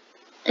how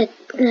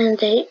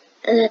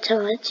that's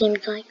how it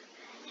seemed like.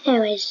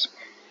 Anyways,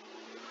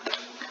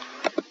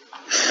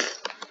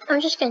 I'm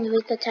just gonna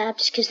delete the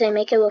tabs because they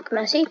make it look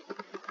messy.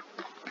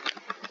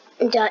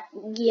 Dot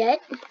get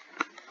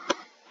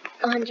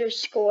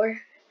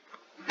underscore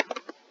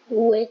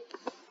width,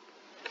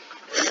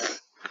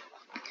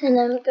 and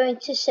then I'm going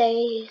to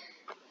say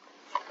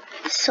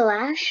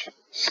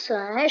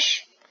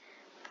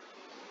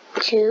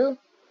 //2,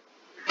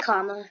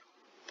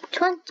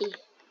 20.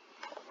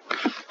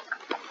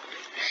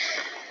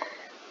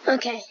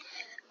 Okay,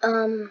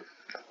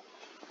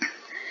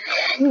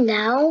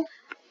 now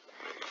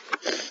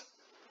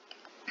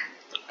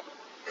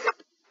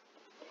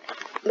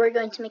we're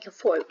going to make a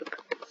for loop.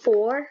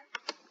 For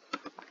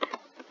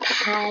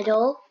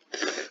paddle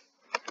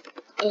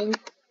in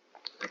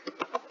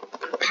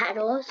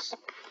paddles,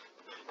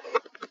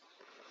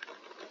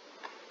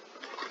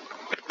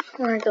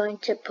 we're going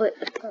to put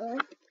a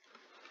colon.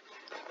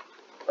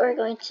 We're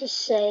going to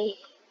say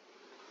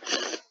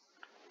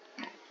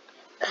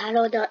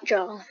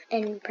paddle.draw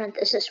in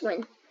parenthesis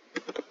when.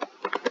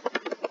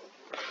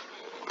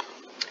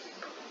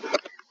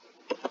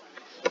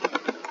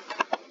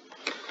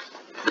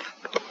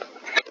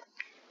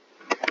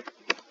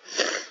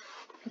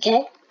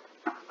 Okay.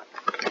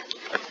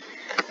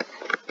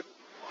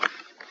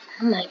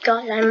 Oh my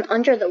god, I'm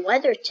under the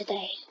weather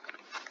today.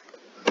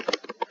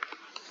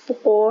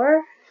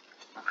 For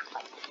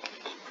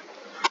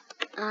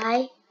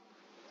I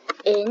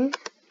in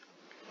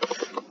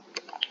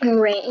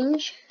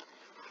range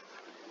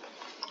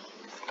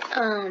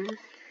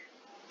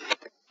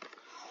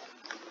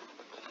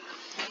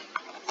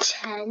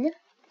 10,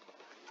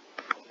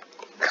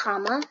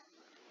 comma,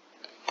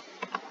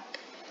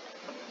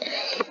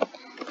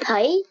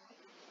 height,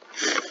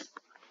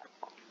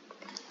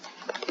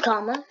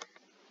 comma,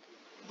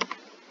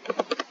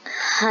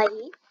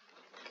 height,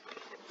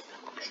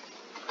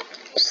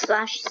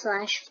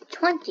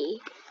 //20,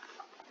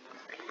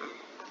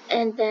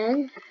 and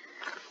then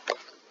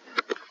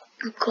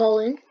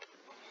colon,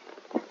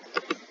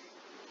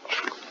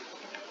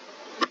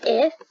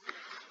 if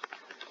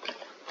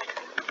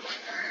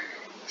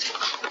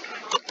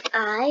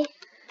I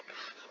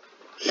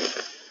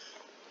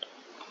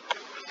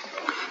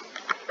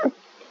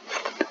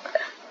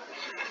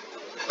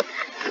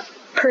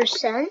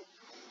percent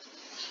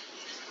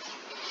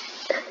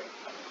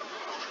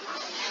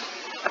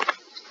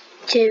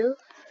two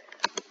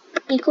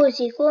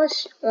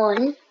equals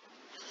 1,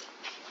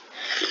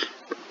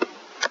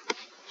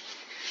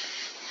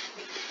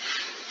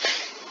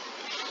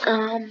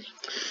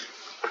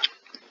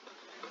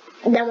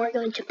 then we're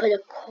going to put a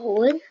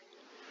colon,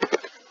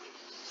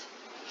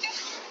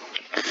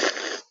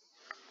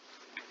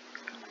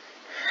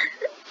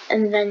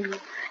 and then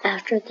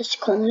after this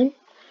colon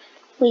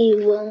we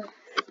will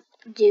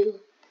do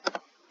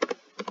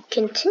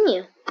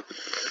continue.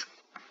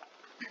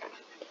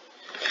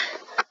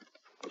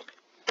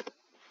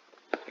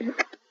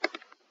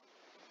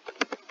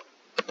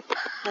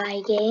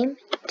 Pygame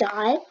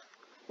dot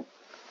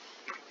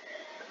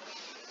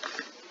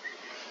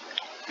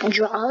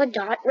draw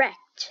dot rect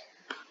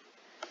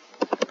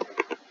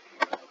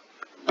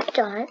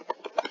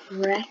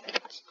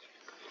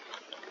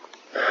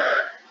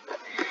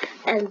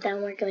and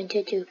then we're going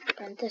to do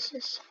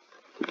parentheses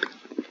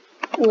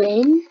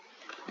when,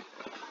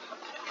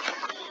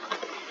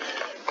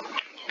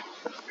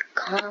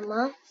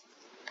 comma,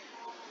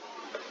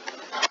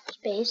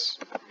 space,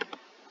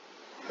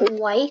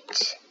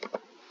 white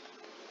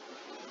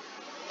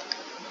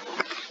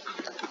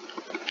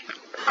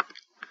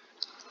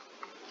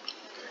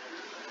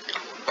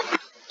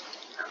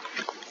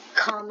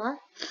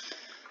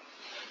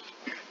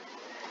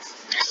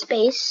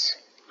space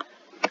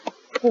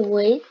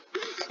width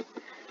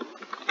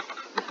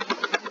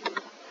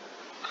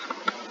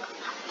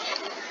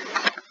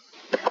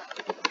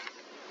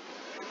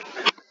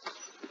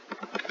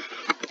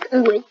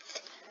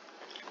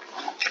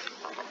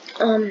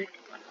and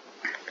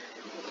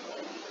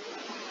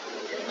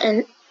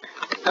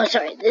oh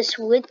sorry, this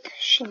width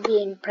should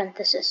be in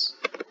parentheses.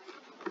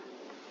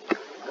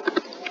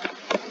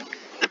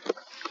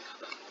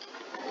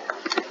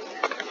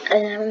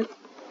 And then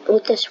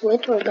with this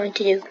width we're going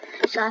to do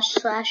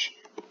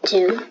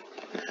 //2,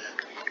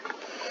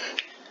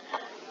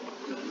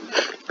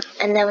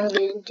 and then we're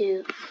going to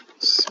do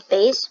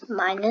space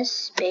minus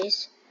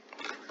space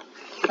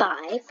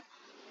 5,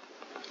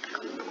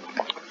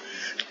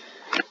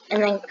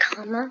 and then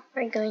comma,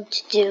 we're going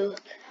to do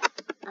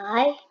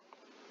I,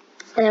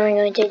 and then we're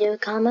going to do a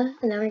comma,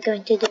 and then we're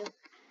going to do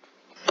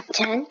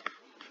 10,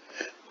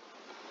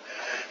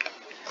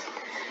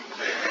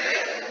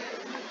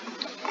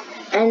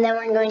 and then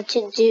we're going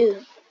to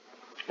do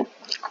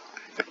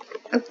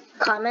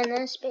comma and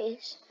then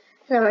space,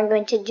 and then we're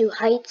going to do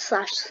height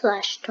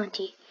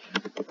 //20.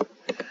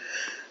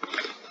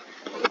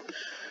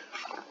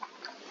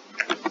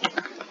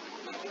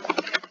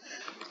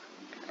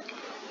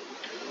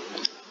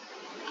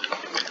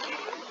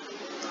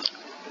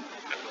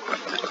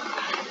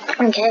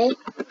 Okay,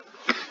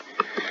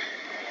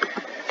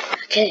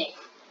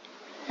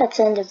 that's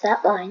the end of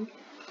that line,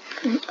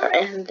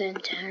 and then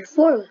to our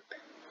for loop.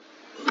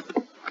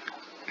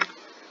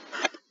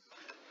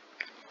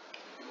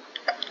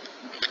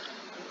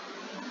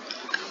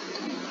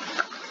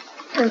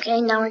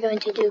 Okay, now we're going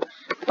to do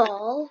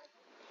ball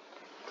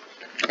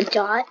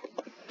dot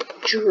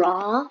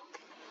draw,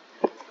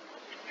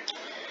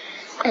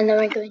 and then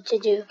we're going to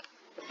do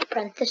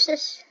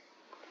parenthesis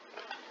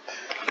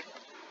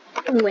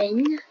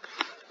win,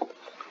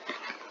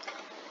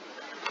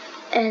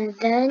 and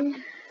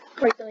then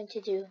we're going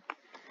to do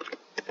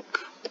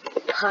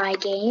pie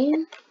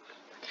game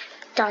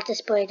dot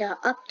display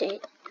dot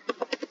update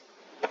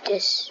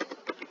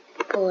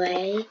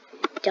display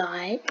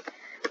dot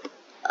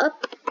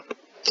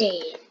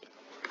update,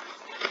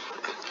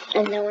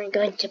 and then we're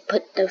going to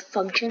put the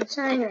function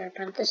sign or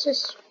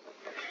parenthesis,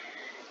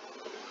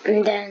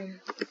 and then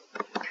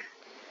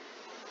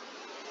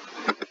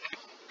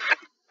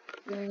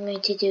we're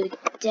going to do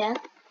def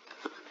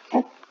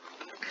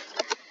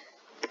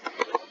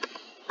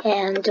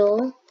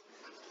handle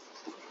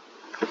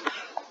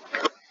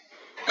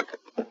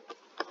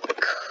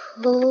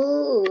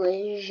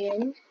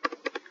collision,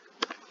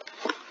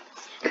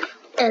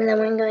 and then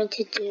we're going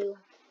to do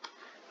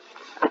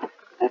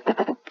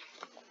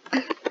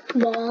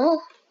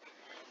ball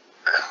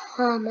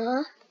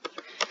comma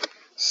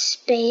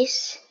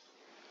space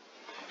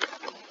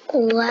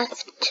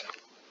left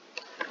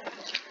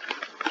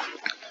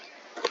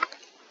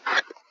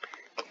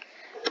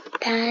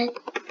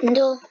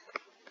handle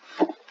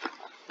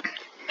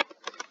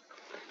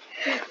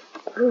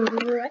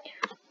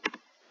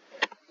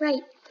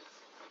right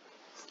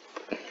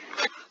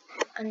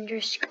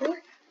underscore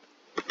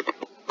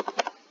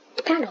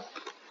panel,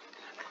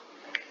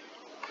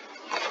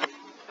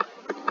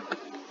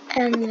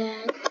 and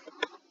then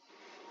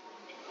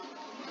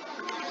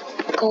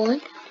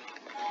colon,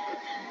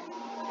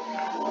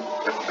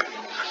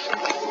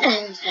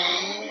 and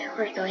then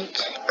we're going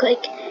to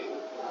click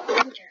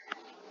enter,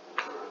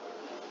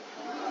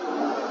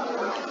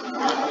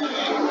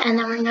 and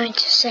then we're going to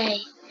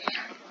say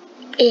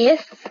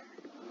if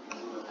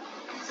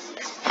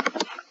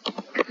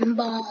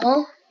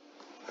ball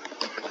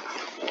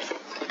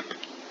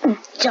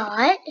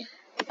dot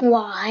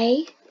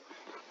y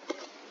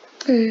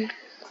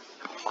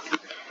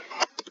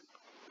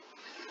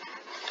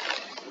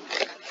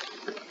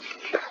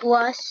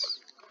plus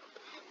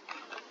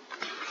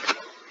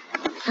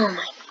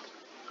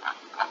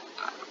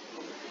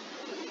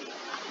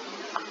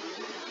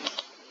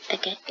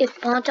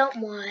if ball dot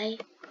y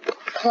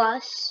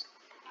plus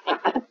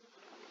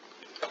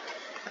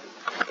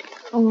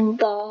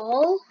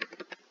ball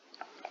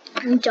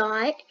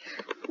dot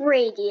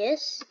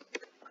radius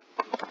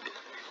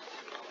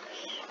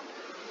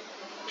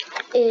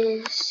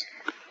is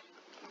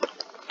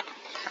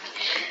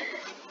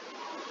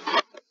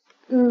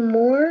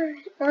more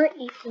or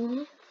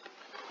equal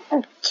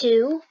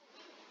to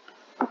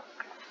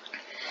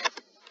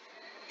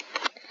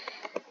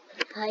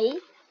height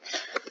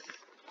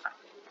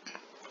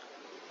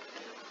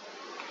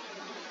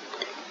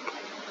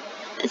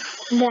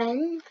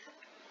then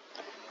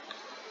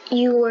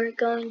you are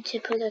going to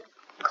put a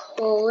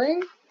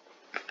colon,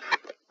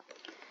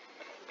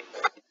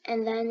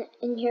 and then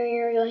in here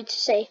you're going to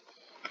say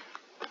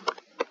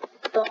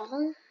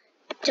ball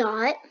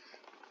dot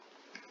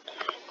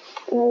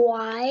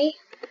y,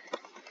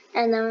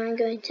 and then we're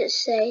going to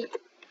say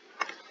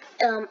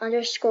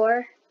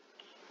underscore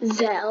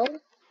vel,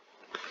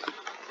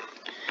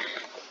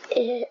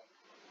 it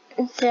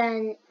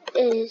then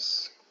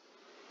is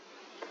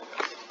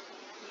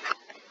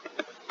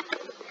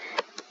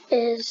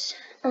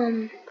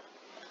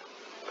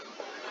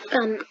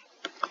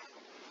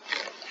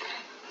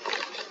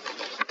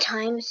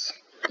times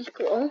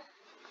equal.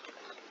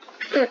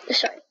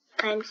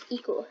 Times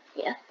equal,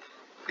 yeah.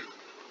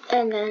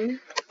 And then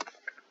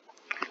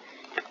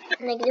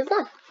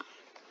 -1.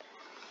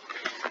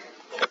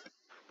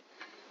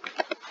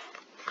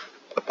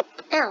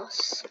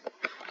 Else.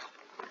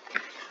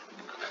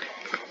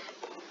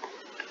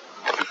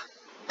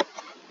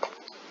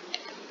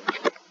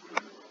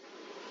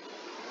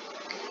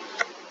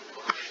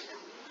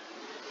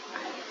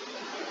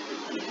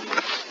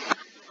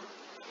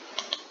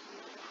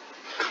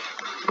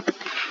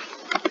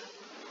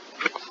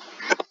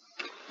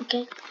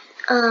 Okay.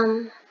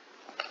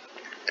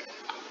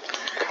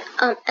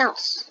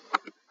 Else.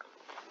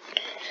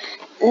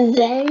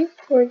 Then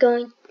we're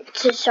going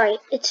to, sorry,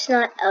 it's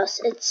not else,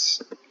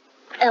 it's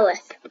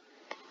elif.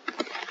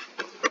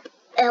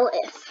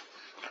 Elif.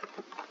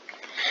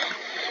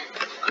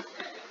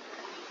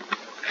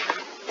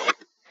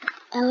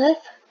 Elif,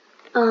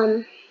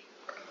 oh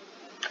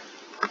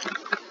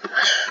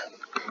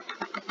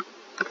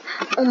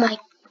my.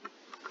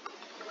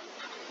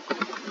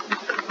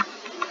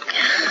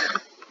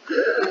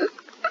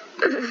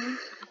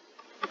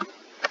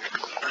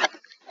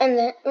 And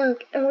then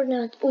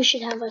we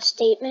should have a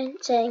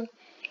statement saying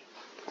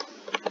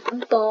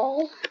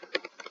ball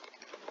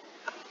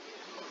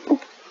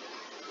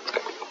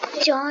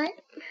dot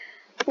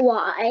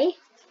y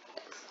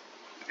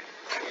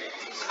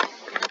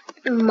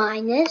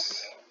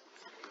minus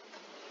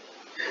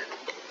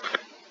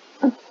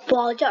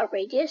ball dot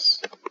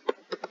radius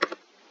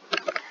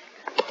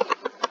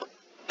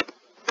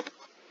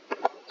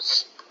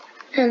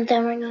and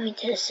then we're going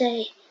to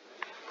say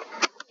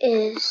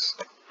is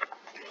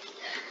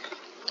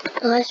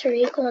less or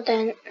equal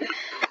than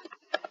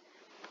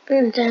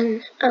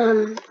 0.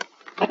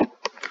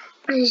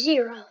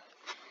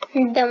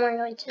 And then we're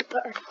going to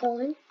put our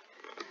colon.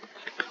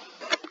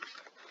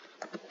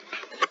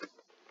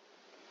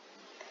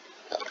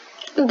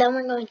 And then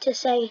we're going to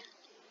say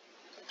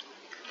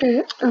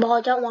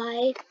ball dot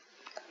y,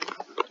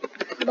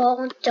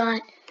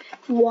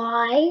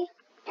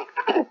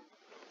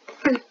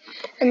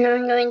 and then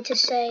we're going to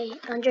say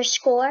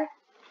underscore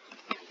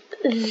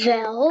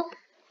vel,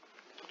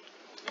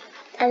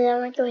 and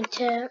then we're going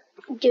to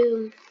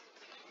do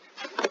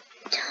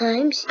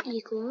times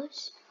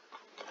equals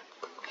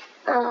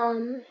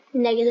 -1.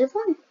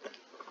 -1.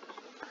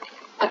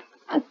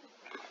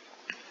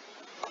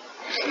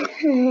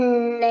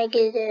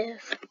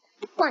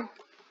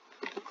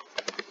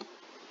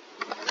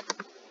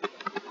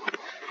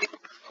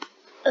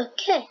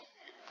 Okay.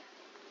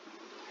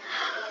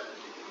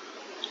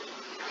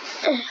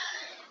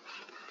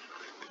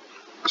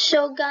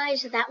 So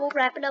guys, that will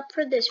wrap it up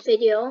for this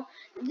video.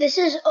 This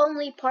is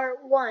only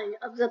part 1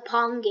 of the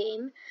Pong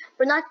game.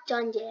 We're not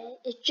done yet.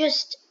 It's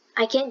just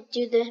I can't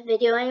do the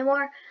video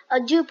anymore.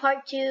 I'll do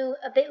part 2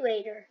 a bit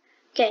later.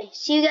 Okay,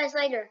 see you guys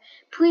later.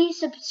 Please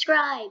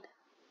subscribe.